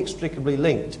are inextricably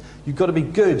linked. You've got to be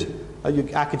good at your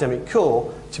academic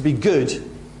core to be good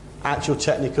at your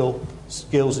technical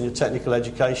skills and your technical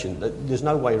education. There's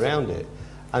no way around it.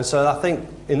 And so I think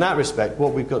in that respect,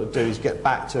 what we've got to do is get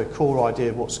back to a core idea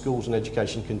of what schools and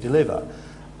education can deliver.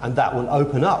 And that will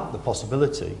open up the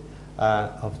possibility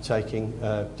of taking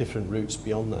different routes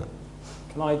beyond that.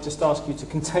 Can I just ask you to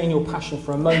contain your passion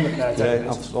for a moment there, David?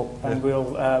 And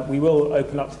we will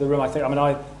open up to the room.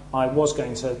 I was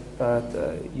going to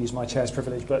use my chair's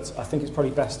privilege, but I think it's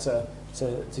probably best to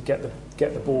get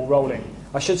the ball rolling.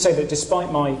 I should say that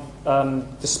despite my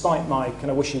kind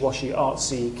of wishy-washy,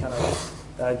 artsy kind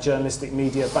of journalistic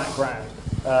media background,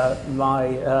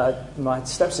 my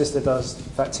stepsister does in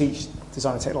fact teach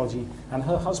design and technology, and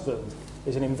her husband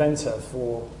is an inventor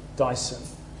for Dyson,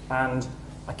 and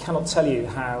I cannot tell you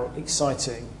how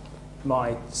exciting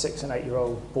my 6 and 8 year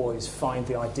old boys find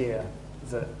the idea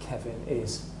that Kevin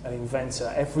is an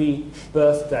inventor. Every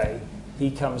birthday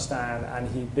he comes down and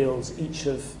he builds each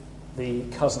of the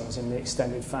cousins in the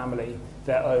extended family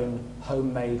their own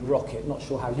homemade rocket. Not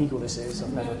sure how legal this is.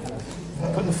 I've never kind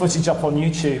of put the footage up on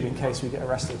YouTube in case we get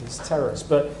arrested as terrorists.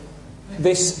 But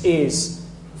this is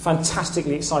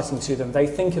fantastically exciting to them. They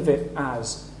think of it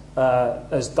as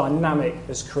dynamic,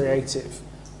 as creative.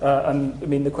 And I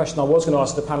mean, the question I was going to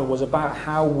ask the panel was about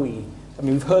how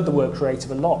we've heard the word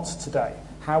creative a lot today,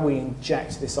 how we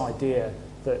inject this idea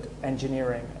that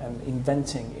engineering and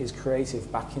inventing is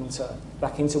creative back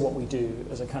into what we do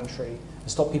as a country, and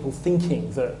stop people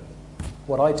thinking that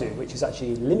what I do, which is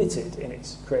actually limited in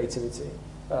its creativity,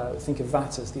 think of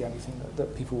that as the only thing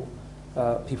that people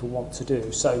want to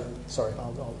do. So, sorry,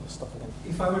 I'll stop again.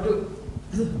 If I were to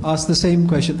ask the same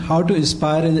question, how to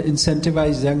inspire and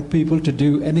incentivize young people to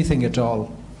do anything at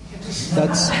all?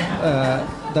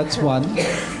 That's one.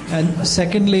 And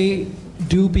secondly,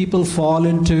 do people fall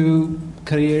into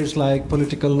careers like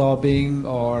political lobbying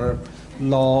or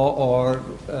law or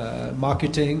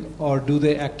marketing, or do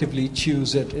they actively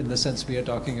choose it in the sense we are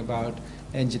talking about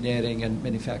engineering and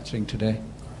manufacturing today?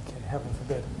 Okay, heaven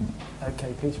forbid.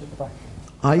 Okay, Peter at the back.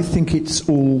 I think it's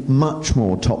all much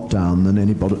more top-down than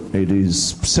anybody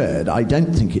has said. I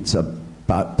don't think it's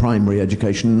about primary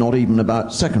education, not even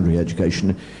about secondary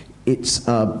education. It's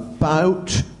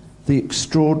about the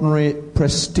extraordinary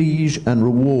prestige and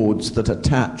rewards that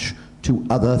attach to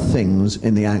other things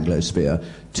in the Anglosphere,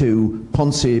 to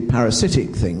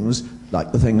Ponzi-parasitic things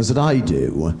like the things that I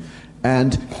do.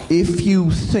 And if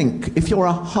you're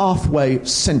a halfway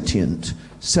sentient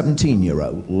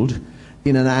 17-year-old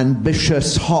in an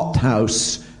ambitious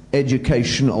hothouse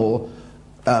educational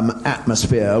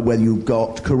atmosphere where you've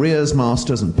got careers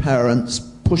masters and parents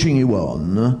pushing you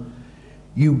on,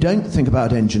 you don't think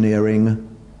about engineering,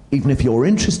 even if you're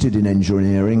interested in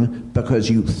engineering, because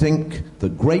you think the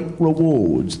great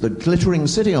rewards, the glittering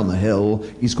city on the hill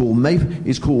is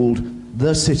called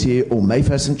the City or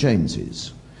Mayfair St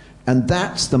James's. And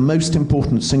that's the most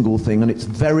important single thing, and it's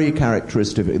very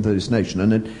characteristic of this nation.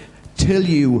 And until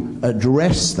you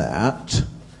address that,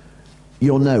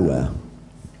 you're nowhere.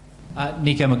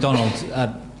 Nico MacDonald,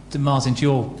 to Martin, to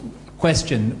your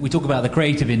question, we talk about the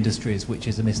creative industries, which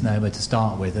is a misnomer to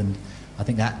start with, and I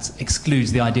think that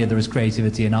excludes the idea there is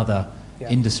creativity in other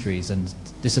industries and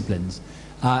disciplines.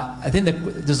 I think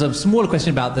that there's a smaller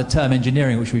question about the term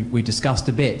engineering, which we discussed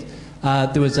a bit.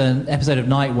 There was an episode of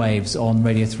Night Waves on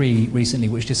Radio 3 recently,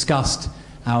 which discussed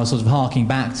our sort of harking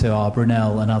back to our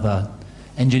Brunel and other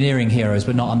engineering heroes,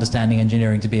 but not understanding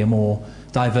engineering to be a more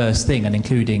diverse thing, and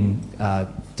including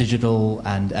digital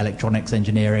and electronics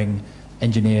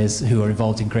engineers who are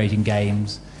involved in creating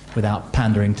games without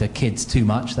pandering to kids too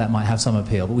much. That might have some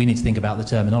appeal, but we need to think about the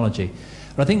terminology.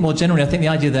 But I think more generally, I think the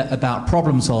idea about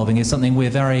problem solving is something we're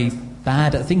very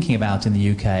bad at thinking about in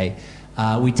the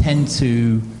UK. We tend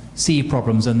to see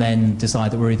problems and then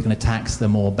decide that we're either going to tax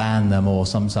them or ban them or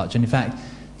some such. And in fact,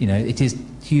 it is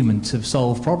human to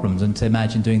solve problems and to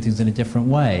imagine doing things in a different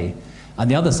way. And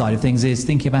the other side of things is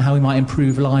thinking about how we might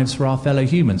improve lives for our fellow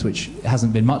humans, which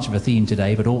hasn't been much of a theme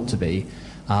today, but ought to be.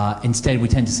 Instead, we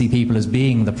tend to see people as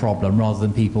being the problem rather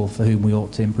than people for whom we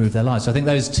ought to improve their lives. So I think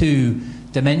those two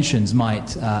dimensions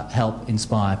might help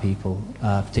inspire people,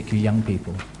 particularly young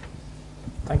people.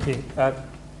 Thank you.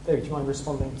 David, do you mind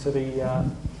responding to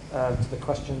the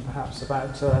question, perhaps,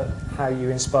 about how you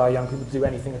inspire young people to do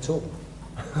anything at all,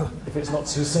 if it's not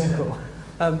too simple?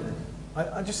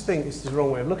 I just think it's the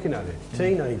wrong way of looking at it.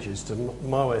 Teenagers, to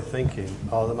my way of thinking,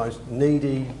 are the most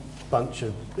needy bunch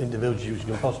of individuals you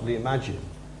can possibly imagine.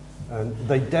 And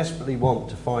they desperately want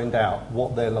to find out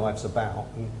what their life's about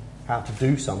and how to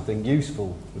do something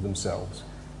useful with themselves.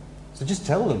 So just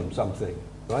tell them something,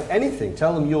 right? Anything.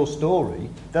 Tell them your story.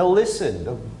 They'll listen.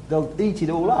 They'll eat it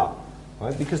all up,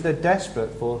 right? Because they're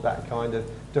desperate for that kind of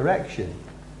direction.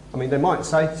 I mean, they might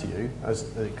say to you,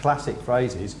 as the classic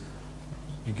phrase is,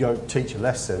 you go teach a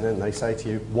lesson and they say to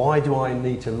you, why do I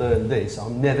need to learn this?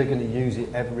 I'm never going to use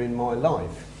it ever in my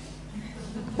life.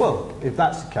 Well, if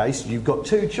that's the case, you've got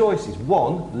two choices.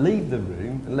 One, leave the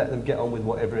room and let them get on with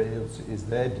whatever it is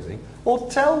they're doing,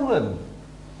 or tell them.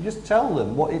 You just tell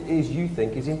them what it is you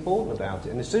think is important about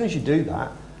it. And as soon as you do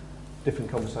that,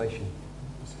 different conversation.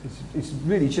 It's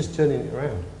really just turning it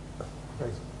around.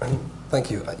 Great. Thank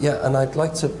you. Yeah, and I'd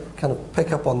like to kind of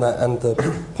pick up on that and the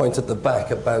point at the back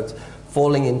about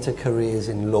falling into careers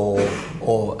in law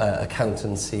or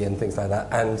accountancy and things like that,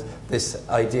 and this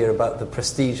idea about the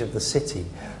prestige of the city.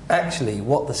 Actually,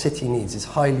 what the city needs is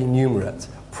highly numerate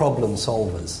problem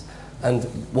solvers. And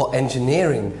what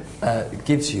engineering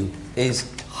gives you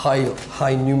is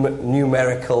high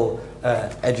numerical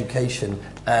education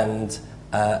and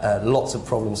lots of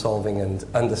problem solving and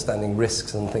understanding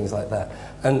risks and things like that.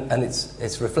 And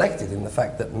it's reflected in the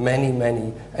fact that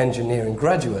many engineering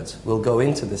graduates will go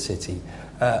into the city.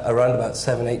 Around about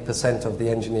 7-8% of the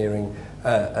engineering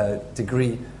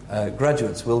degree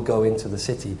graduates will go into the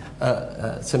city,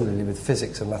 similarly with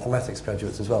physics and mathematics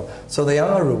graduates as well. So they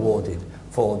are rewarded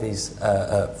for these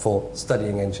for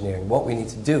studying engineering. What we need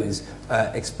to do is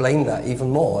explain that even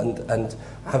more and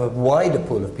have a wider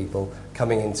pool of people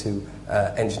coming into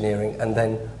engineering, and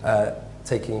then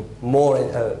taking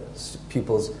more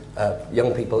pupils,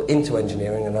 young people into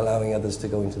engineering, and allowing others to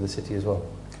go into the city as well.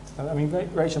 I mean,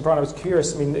 Rachel and Brian, I was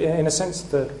curious. I mean, in a sense,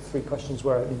 the three questions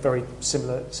were in very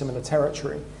similar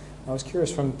territory. I was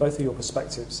curious from both of your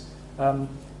perspectives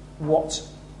what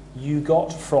you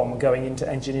got from going into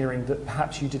engineering that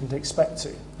perhaps you didn't expect to.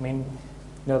 I mean,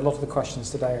 you know, a lot of the questions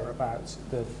today are about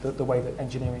the way that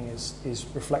engineering is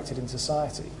reflected in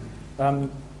society.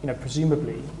 You know,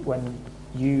 presumably when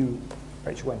you,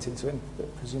 Rachel, went into it,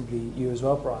 but presumably you as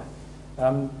well,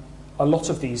 Brian, a lot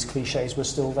of these cliches were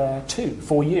still there too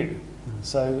for you.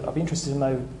 So I'd be interested to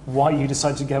know why you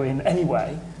decided to go in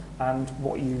anyway, and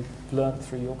what you learned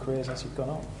through your careers as you've gone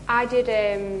on. I did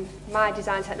my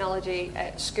design technology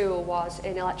at school was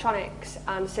in electronics,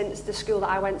 and since the school that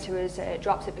I went to has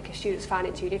dropped it because students find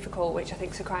it too difficult, which I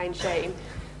think is a crying shame.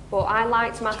 But I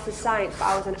liked maths and science, but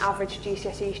I was an average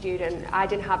GCSE student. I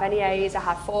didn't have any A's, I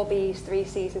had 4 B's, 3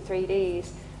 C's and 3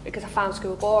 D's because I found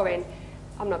school boring.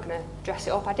 I'm not going to dress it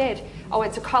up, I did. I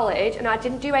went to college and I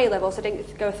didn't do A-levels, I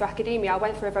didn't go through academia. I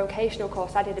went through a vocational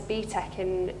course. I did a BTEC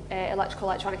in electrical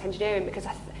electronic engineering because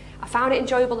I found it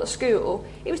enjoyable at school.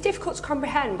 It was difficult to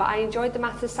comprehend, but I enjoyed the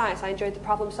maths and science, I enjoyed the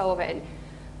problem solving,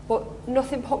 but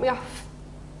nothing put me off.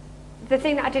 The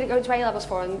thing that I didn't go into A-levels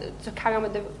for and to carry on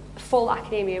with the full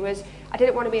academia was I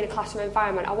didn't want to be in a classroom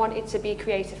environment. I wanted to be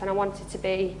creative and I wanted to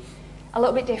be a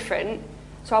little bit different.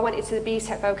 So I went into the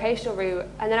BTEC vocational route,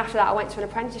 and then after that I went to an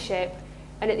apprenticeship,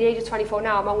 and at the age of 24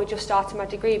 now I'm only just starting my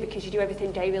degree because you do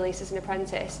everything day release as an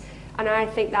apprentice, and I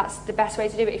think that's the best way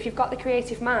to do it. If you've got the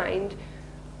creative mind,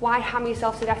 why hammer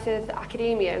yourself to death with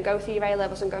academia and go through your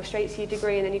A-levels and go straight to your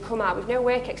degree, and then you come out with no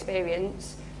work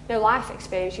experience, no life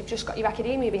experience, you've just got your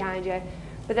academia behind you.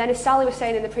 But then, as Sally was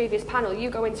saying in the previous panel, you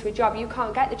go into a job, you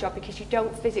can't get the job because you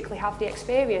don't physically have the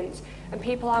experience, and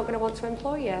people aren't going to want to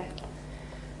employ you.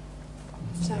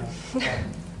 So.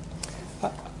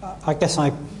 I guess I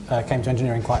came to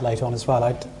engineering quite late on as well.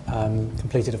 I'd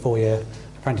completed a 4-year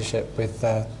apprenticeship with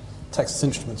Texas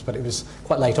Instruments, but it was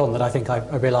quite late on that I think I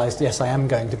realised, yes, I am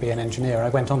going to be an engineer. I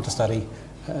went on to study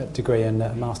a degree and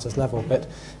a master's level, but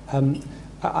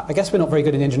I guess we're not very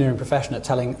good in the engineering profession at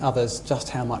telling others just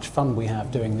how much fun we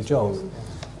have doing the job.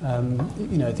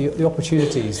 You know, the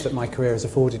opportunities that my career has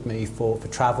afforded me for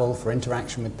travel, for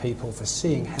interaction with people, for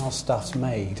seeing how stuff's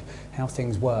made, how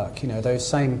things work. You know, those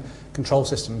same control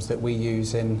systems that we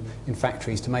use in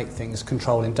factories to make things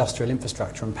control industrial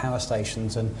infrastructure and power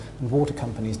stations and water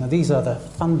companies. Now, these are the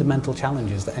fundamental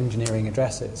challenges that engineering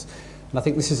addresses. And I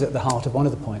think this is at the heart of one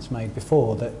of the points made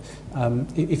before, that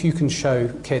if you can show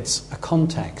kids a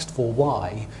context for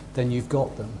why, then you've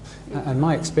got them. And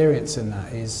my experience in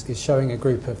that is showing a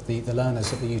group of the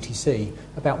learners at the UTC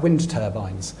about wind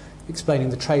turbines, explaining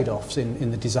the trade-offs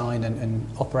in the design and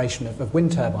operation of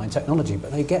wind turbine technology.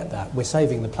 But they get that. We're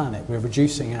saving the planet. We're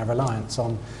reducing our reliance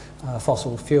on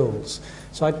fossil fuels.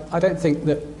 So I don't think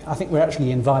that... I think we're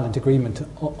actually in violent agreement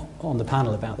on the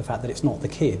panel about the fact that it's not the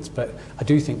kids, but I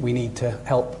do think we need to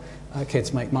help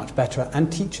kids make much better,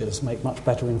 and teachers make much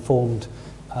better informed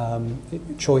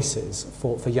choices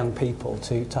for young people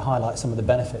to highlight some of the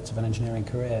benefits of an engineering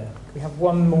career. We have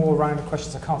one more round of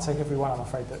questions. I can't take every one, I'm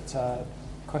afraid, that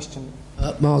question.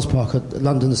 Miles Parker,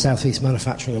 London, the South East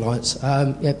Manufacturing Alliance.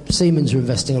 Siemens are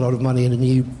investing a lot of money in a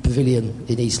new pavilion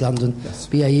in East London. Yes.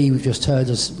 BAE, we've just heard,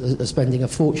 are spending a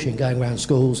fortune going around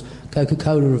schools.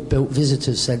 Coca-Cola have built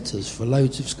visitors centres for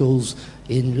loads of schools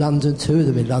in London, 2 of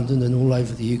them in London and all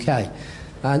over the UK.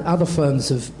 And other firms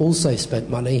have also spent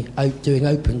money doing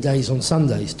open days on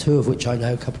Sundays, 2 of which I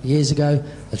know a couple of years ago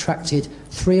attracted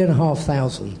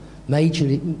 3,500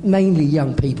 mainly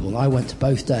young people. I went to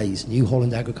both days, New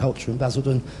Holland Agriculture in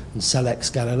Basildon and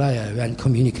Celex Galileo and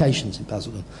Communications in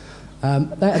Basildon.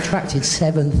 That attracted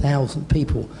 7,000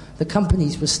 people. The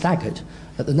companies were staggered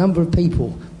at the number of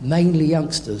people, mainly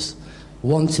youngsters,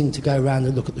 wanting to go around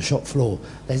and look at the shop floor.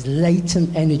 There's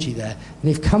latent energy there. And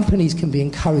if companies can be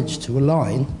encouraged to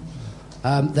align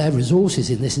their resources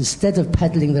in this, instead of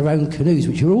peddling their own canoes,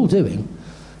 which you're all doing,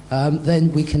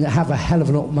 then we can have a hell of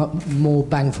a lot more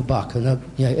bang for buck. And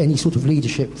any sort of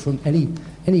leadership from any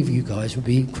of you guys would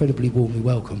be incredibly warmly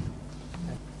welcome.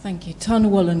 Thank you.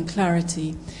 Tanawal and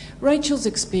Clarity. Rachel's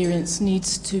experience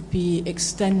needs to be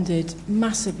extended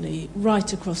massively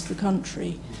right across the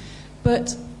country.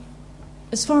 But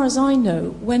as far as I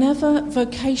know, whenever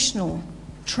vocational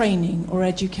training or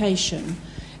education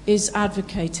is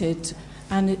advocated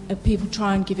and people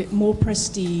try and give it more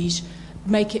prestige,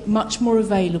 make it much more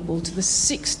available to the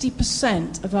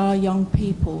 60% of our young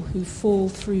people who fall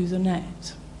through the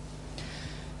net,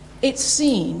 it's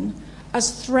seen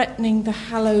as threatening the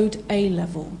hallowed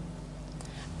A-level,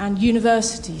 and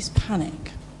universities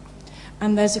panic.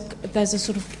 And there's a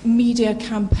sort of media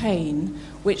campaign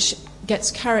which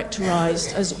gets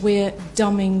characterised as we're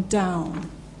dumbing down.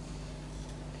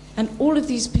 And all of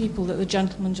these people that the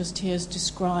gentleman just here has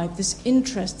described, this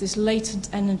interest, this latent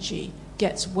energy,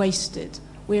 gets wasted.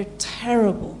 We're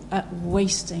terrible at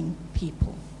wasting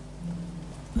people.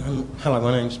 Hello,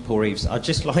 my name's Paul Reeves. I'd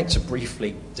just like to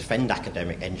briefly defend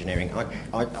academic engineering.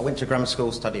 I went to grammar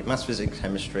school, studied maths, physics,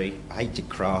 chemistry. I hated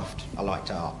craft. I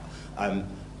liked art. I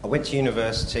went to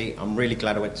university. I'm really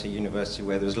glad I went to university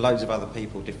where there was loads of other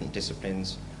people, different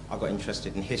disciplines. I got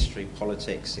interested in history,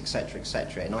 politics, etc.,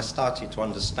 etc. And I started to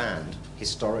understand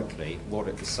historically what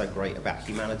it was so great about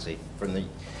humanity, from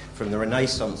the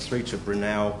Renaissance through to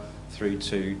Brunel, through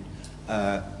to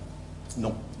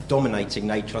not dominating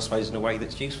nature, I suppose, in a way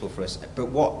that's useful for us. But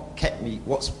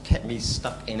what's kept me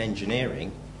stuck in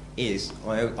engineering is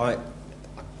I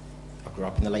grew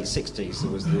up in the late 60s. There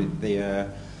was the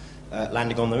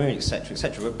landing on the moon, etc.,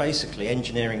 etc. But basically,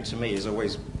 engineering to me is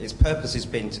always, its purpose has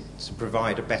been to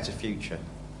provide a better future.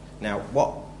 Now,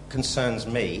 what concerns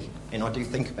me, and I do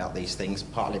think about these things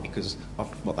partly because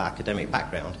I've got the academic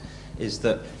background, is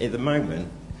that at the moment,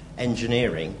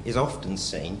 engineering is often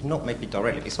seen, not maybe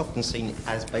directly, it's often seen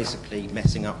as basically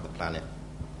messing up the planet.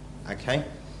 Okay?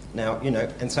 Now,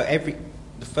 and so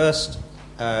the first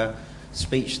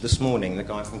speech this morning, the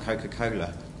guy from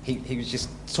Coca-Cola, he was just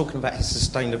talking about his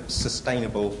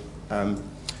sustainable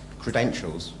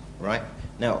credentials, right?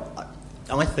 Now,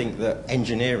 I think that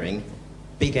engineering,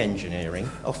 big engineering,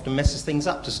 often messes things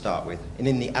up to start with,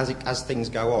 and as things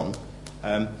go on,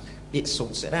 it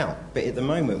sorts it out. But at the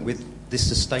moment, with this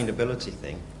sustainability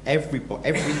thing,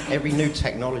 every new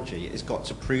technology has got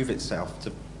to prove itself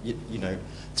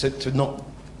to not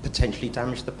potentially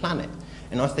damage the planet.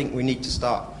 And I think we need to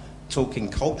start talking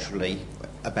culturally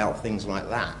about things like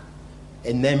that,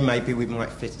 and then maybe we might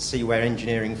see where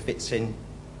engineering fits in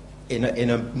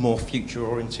a more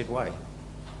future-oriented way.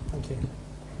 Thank you.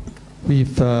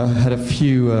 We've had a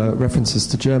few references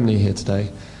to Germany here today.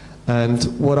 And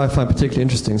what I find particularly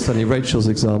interesting, studying Rachel's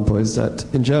example, is that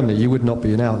in Germany you would not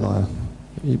be an outlier.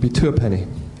 You'd be 2 a penny.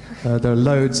 There are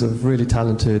loads of really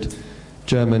talented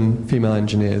German female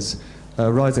engineers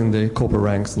rising the corporate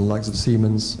ranks in the likes of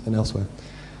Siemens and elsewhere.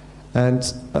 And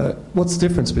what's the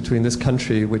difference between this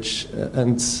country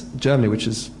and Germany, which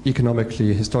is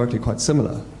economically, historically quite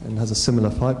similar and has a similar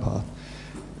flight path?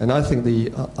 And I think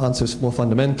the answer is more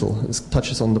fundamental. It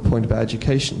touches on the point about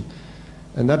education.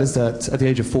 And that is that at the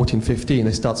age of 14, 15,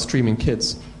 they start streaming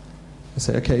kids. They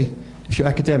say, okay, if you're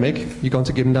academic, you go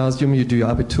into Gymnasium, you do your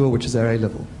Abitur, which is their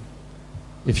A-level.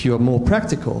 If you are more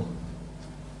practical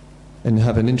and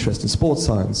have an interest in sports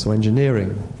science or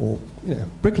engineering or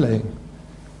bricklaying,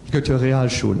 you go to a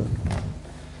Realschule.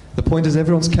 The point is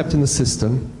everyone's kept in the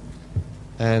system,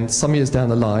 and some years down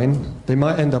the line, they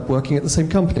might end up working at the same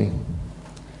company.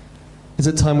 Is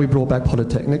it time we brought back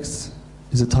polytechnics?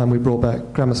 Is it time we brought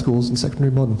back grammar schools and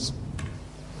secondary moderns?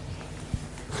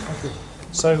 Thank you.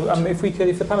 So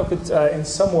if the panel could in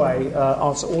some way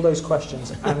answer all those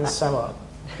questions and sum up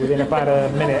within about a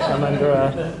minute. I'm under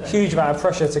a huge amount of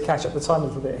pressure to catch up the time a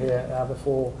little bit here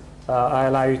before I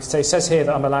allow you to take. It says here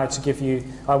that I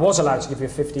was allowed to give you a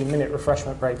 15-minute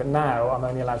refreshment break, but now I'm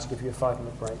only allowed to give you a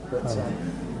 5-minute break.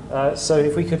 But, so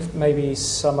if we could maybe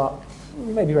sum up,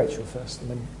 maybe Rachel first,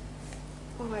 and then.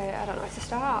 I don't know where to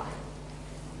start.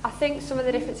 I think some of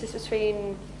the differences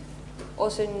between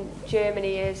us and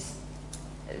Germany is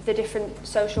the different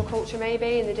social culture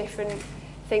maybe, and the different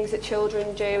things that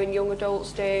children do and young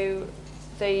adults do,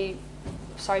 sorry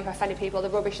if I offended people, the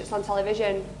rubbish that's on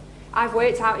television. I've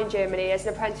worked out in Germany as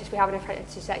an apprentice. We have an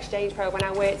apprentice exchange program.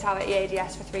 I worked out at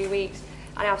EADS for 3 weeks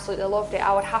and I absolutely loved it.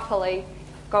 I would happily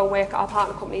go and work at our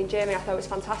partner company in Germany. I thought it was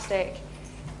fantastic.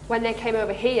 When they came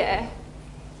over here,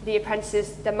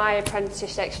 my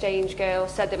apprentice exchange girl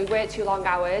said that we worked too long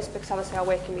hours because obviously our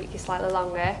working week is slightly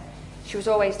longer. She was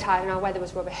always tired and our weather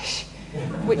was rubbish,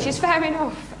 which is fair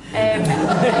enough. It is.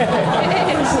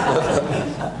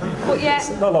 But yeah,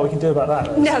 there's not a lot we can do about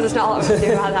that. No, there's not a lot we can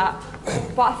do about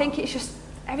that. But I think it's just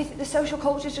everything. The social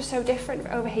culture is just so different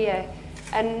over here,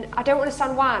 and I don't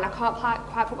understand why, and I can't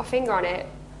quite put my finger on it.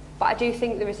 But I do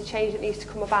think there is a change that needs to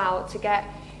come about to get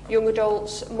young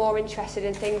adults more interested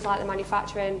in things like the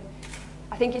manufacturing.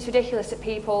 I think it's ridiculous that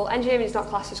engineering is not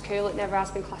classed as cool. It never has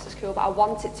been classed as cool, but I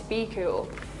want it to be cool.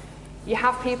 You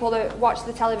have people that watch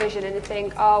the television and they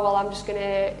think, oh, well, I'm just going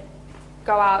to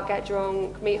go out, get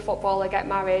drunk, meet a footballer, get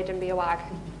married and be a wag.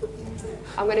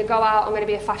 I'm going to go out, I'm going to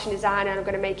be a fashion designer and I'm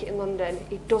going to make it in London.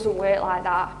 It doesn't work like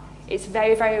that. It's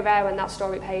very, very rare when that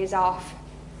story pays off.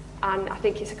 And I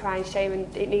think it's a crying shame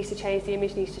and it needs to change, the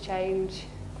image needs to change.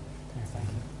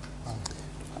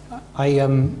 I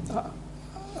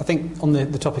think on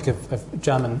the topic of the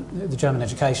German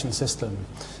education system,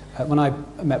 when I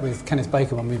met with Kenneth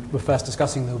Baker when we were first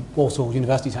discussing the Warsaw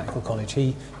University Technical College,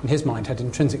 he, in his mind, had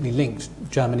intrinsically linked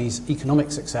Germany's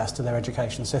economic success to their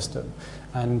education system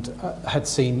and had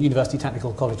seen university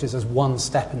technical colleges as one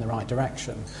step in the right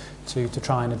direction to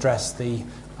try and address the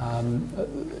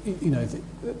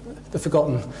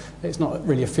forgotten. It's not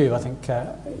really a few. I think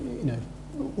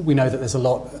we know that there's a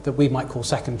lot that we might call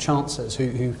second chancers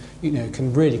who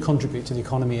can really contribute to the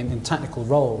economy in technical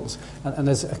roles, and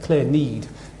there's a clear need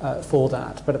for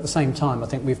that. But at the same time, I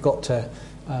think we've got to,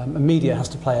 media has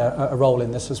to play a role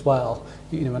in this as well.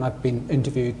 When I've been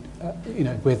interviewed,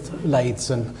 with lathes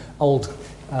and old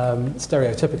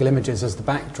stereotypical images as the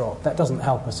backdrop, that doesn't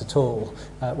help us at all.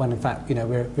 When in fact,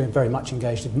 we're very much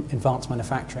engaged in advanced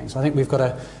manufacturing. So I think we've got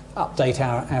to update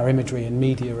our imagery in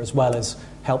media as well as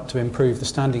help to improve the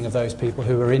standing of those people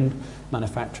who are in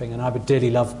manufacturing. And I would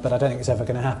dearly love, but I don't think it's ever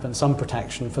going to happen, some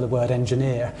protection for the word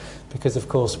engineer, because of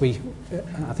course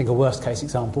I think a worst case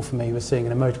example for me was seeing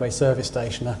in a motorway service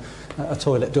station a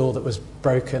toilet door that was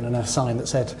broken and a sign that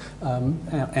said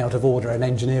out of order, an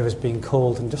engineer is being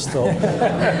called, and just thought,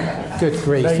 good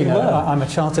grief, I'm a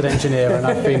chartered engineer and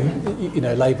I've been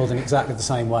labelled in exactly the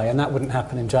same way, and that wouldn't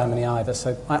happen in Germany either.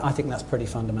 So I think that's pretty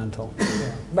fundamental.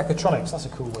 Yeah. Mechatronics, that's a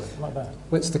cool word, I like that.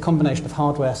 It's the combination of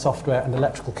hardware, software and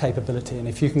electrical capability, and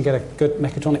if you can get a good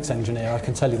mechatronics engineer, I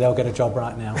can tell you they'll get a job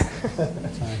right now.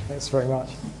 Thanks very much.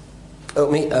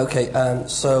 Okay,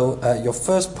 so your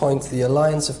first point, the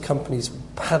alliance of companies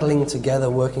paddling together,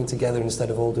 working together instead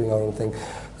of all doing our own thing.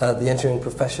 The engineering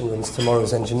profession runs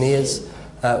Tomorrow's Engineers,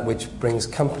 which brings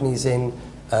companies in,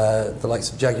 the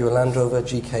likes of Jaguar Land Rover,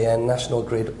 GKN, National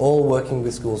Grid, all working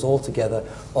with schools all together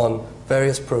on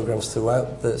various programs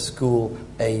throughout the school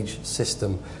age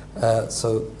system.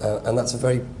 And that's a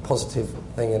very positive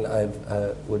thing, and I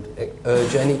would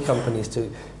urge any companies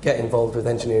to get involved with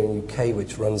Engineering UK,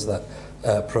 which runs that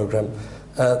program.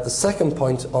 The second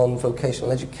point on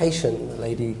vocational education, the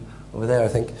lady over there, I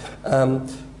think,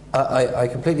 I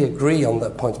completely agree on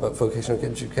that point about vocational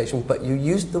education, but you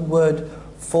used the word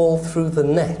fall through the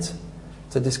net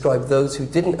to describe those who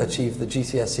didn't achieve the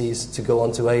GCSEs to go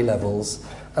on to A-levels,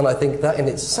 and I think that in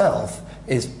itself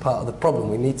is part of the problem.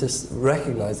 We need to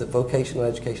recognise that vocational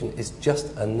education is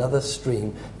just another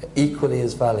stream, equally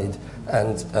as valid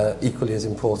and equally as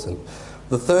important.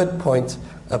 The third point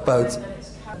about...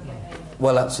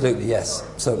 Well, absolutely, yes.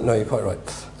 So, no, you're quite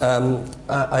right.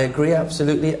 I agree,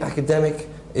 absolutely. Academic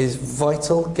is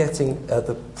vital, getting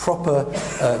the proper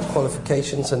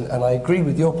qualifications, and I agree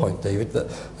with your point, David, that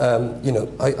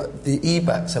the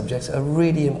EBAC subjects are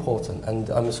really important, and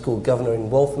I'm a school governor in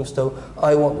Walthamstow.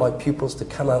 I want my pupils to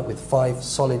come out with 5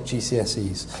 solid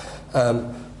GCSEs.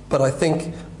 But I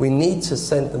think we need to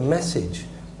send the message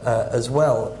as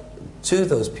well to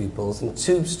those pupils and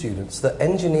to students that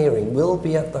engineering will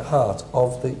be at the heart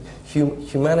of the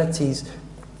humanity's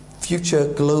future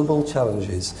global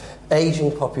challenges.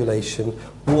 ageing population,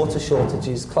 water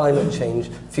shortages, climate change,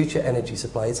 future energy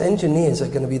supply. It's engineers that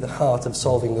are going to be the heart of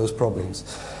solving those problems.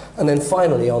 And then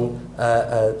finally, on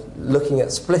looking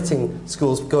at splitting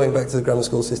schools, going back to the grammar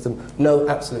school system, no,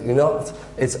 absolutely not.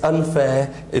 It's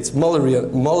unfair. It's morally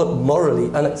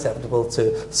unacceptable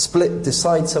to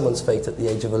decide someone's fate at the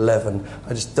age of 11. I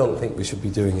just don't think we should be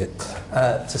doing it.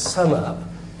 To sum up,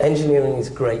 engineering is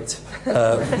great. We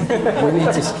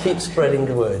need to keep spreading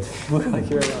the word.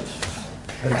 Thank you very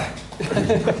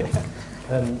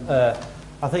much.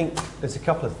 I think there's a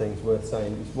couple of things worth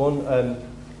saying. One,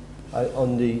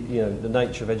 on the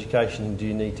nature of education, and do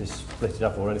you need to split it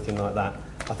up or anything like that?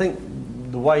 I think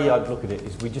the way I'd look at it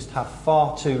is we just have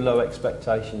far too low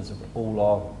expectations of all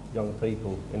our young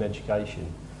people in education,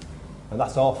 and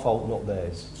that's our fault, not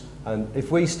theirs. And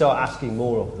if we start asking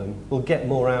more of them, we'll get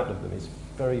more out of them. It's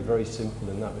very, very simple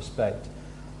in that respect,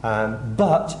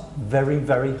 but very,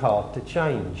 very hard to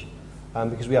change,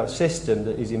 because we have a system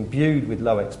that is imbued with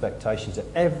low expectations at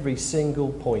every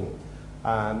single point.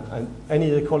 And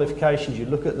any of the qualifications, you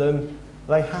look at them,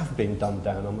 they have been dumbed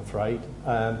down, I'm afraid.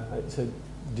 It's a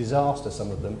disaster,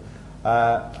 some of them.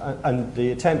 And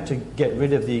the attempt to get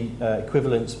rid of the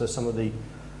equivalents for some of the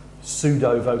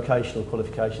pseudo-vocational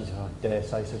qualifications, if I dare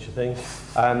say such a thing,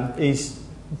 is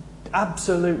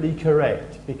absolutely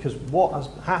correct, because what has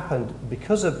happened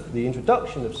because of the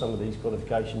introduction of some of these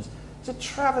qualifications is a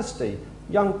travesty.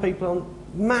 Young people,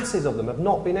 masses of them, have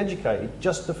not been educated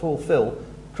just to fulfil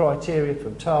criteria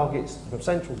from targets from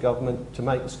central government to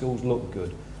make the schools look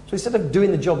good. So instead of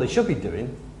doing the job they should be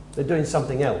doing, they're doing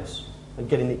something else and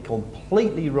getting it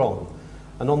completely wrong.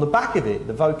 And on the back of it,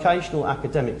 the vocational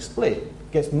academic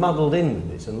split gets muddled in with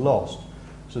this and lost.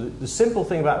 So the simple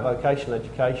thing about vocational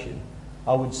education,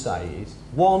 I would say, is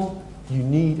one, you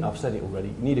need, I've said it already,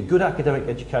 you need a good academic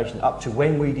education up to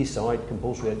when we decide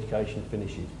compulsory education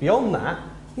finishes. Beyond that,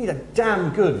 you need a damn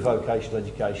good vocational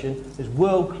education that's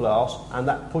world class and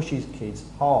that pushes kids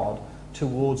hard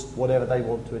towards whatever they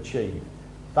want to achieve.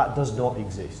 That does not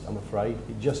exist, I'm afraid.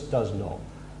 It just does not.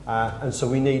 And so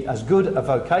we need as good a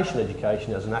vocational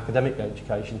education as an academic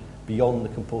education beyond the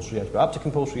compulsory age. But up to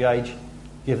compulsory age,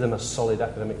 give them a solid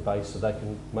academic base so they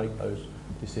can make those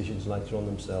decisions later on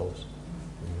themselves.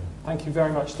 Thank you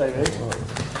very much, David.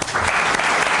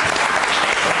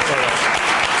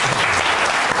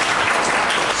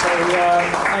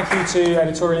 Thank you to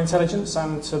Editorial Intelligence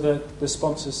and to the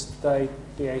sponsors today,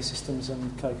 DA Systems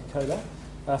and Coca-Cola.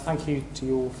 Thank you to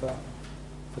you all for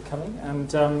coming. And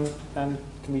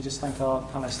can we just thank our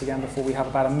panellists again before we have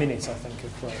about a minute, I think,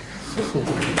 of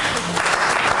break.